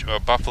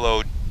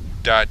buffalo.jl.org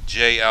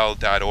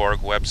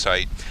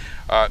website.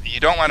 You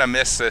don't want to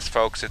miss this,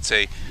 folks. It's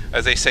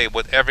as they say,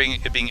 with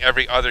it being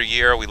every other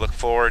year, we look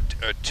forward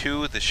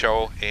to the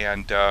show,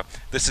 and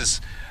this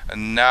is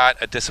not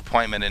a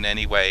disappointment in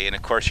any way. And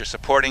of course, you're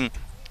supporting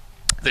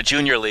the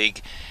Junior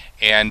League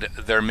and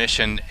their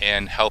mission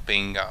in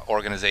helping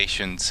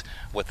organizations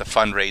with the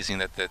fundraising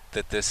that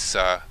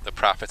the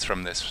profits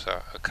from this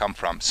come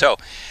from. So,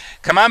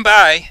 come on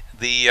by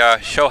the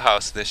show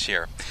house this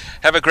year.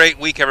 Have a great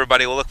week,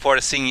 everybody. We'll look forward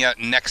to seeing you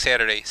next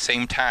Saturday,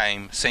 same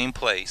time, same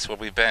place, where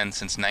we've been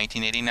since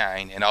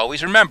 1989. And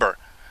always remember,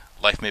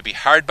 life may be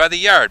hard by the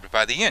yard, but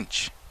by the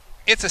inch,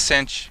 it's a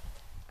cinch.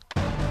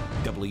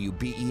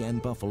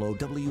 WBEN Buffalo,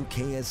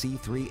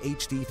 WKSE3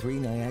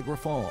 HD3 Niagara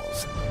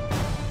Falls.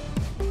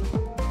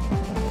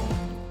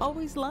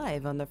 Always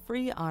live on the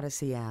free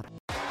Odyssey app.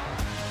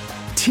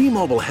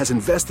 T-Mobile has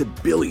invested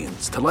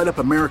billions to light up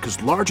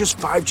America's largest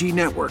 5G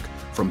network,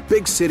 from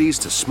big cities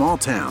to small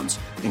towns,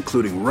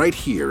 including right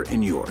here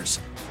in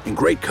yours. And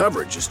great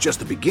coverage is just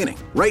the beginning.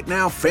 Right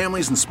now,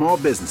 families and small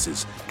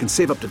businesses can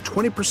save up to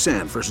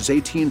 20% versus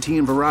AT&T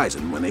and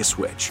Verizon when they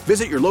switch.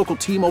 Visit your local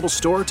T-Mobile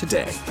store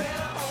today.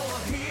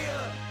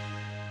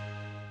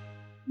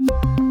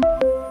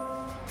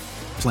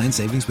 Plan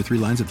savings with 3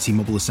 lines of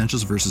T-Mobile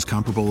Essentials versus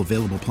comparable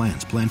available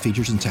plans. Plan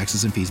features and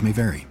taxes and fees may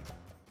vary.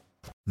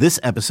 This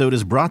episode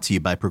is brought to you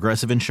by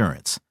Progressive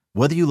Insurance.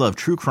 Whether you love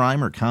true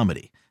crime or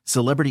comedy,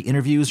 celebrity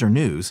interviews or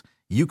news,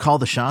 you call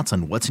the shots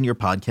on what's in your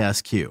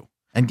podcast queue.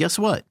 And guess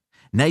what?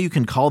 Now you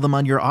can call them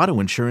on your auto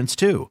insurance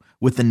too,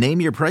 with the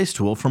Name Your Price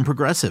tool from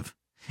Progressive.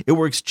 It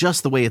works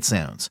just the way it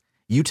sounds.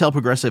 You tell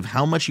Progressive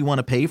how much you want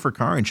to pay for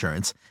car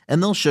insurance,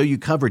 and they'll show you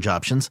coverage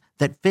options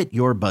that fit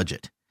your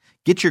budget.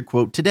 Get your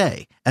quote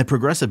today at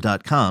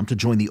Progressive.com to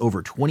join the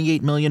over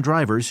 28 million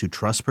drivers who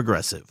trust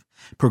Progressive.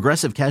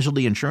 Progressive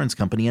Casualty Insurance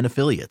Company and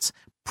Affiliates.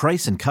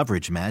 Price and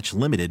coverage match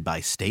limited by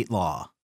state law.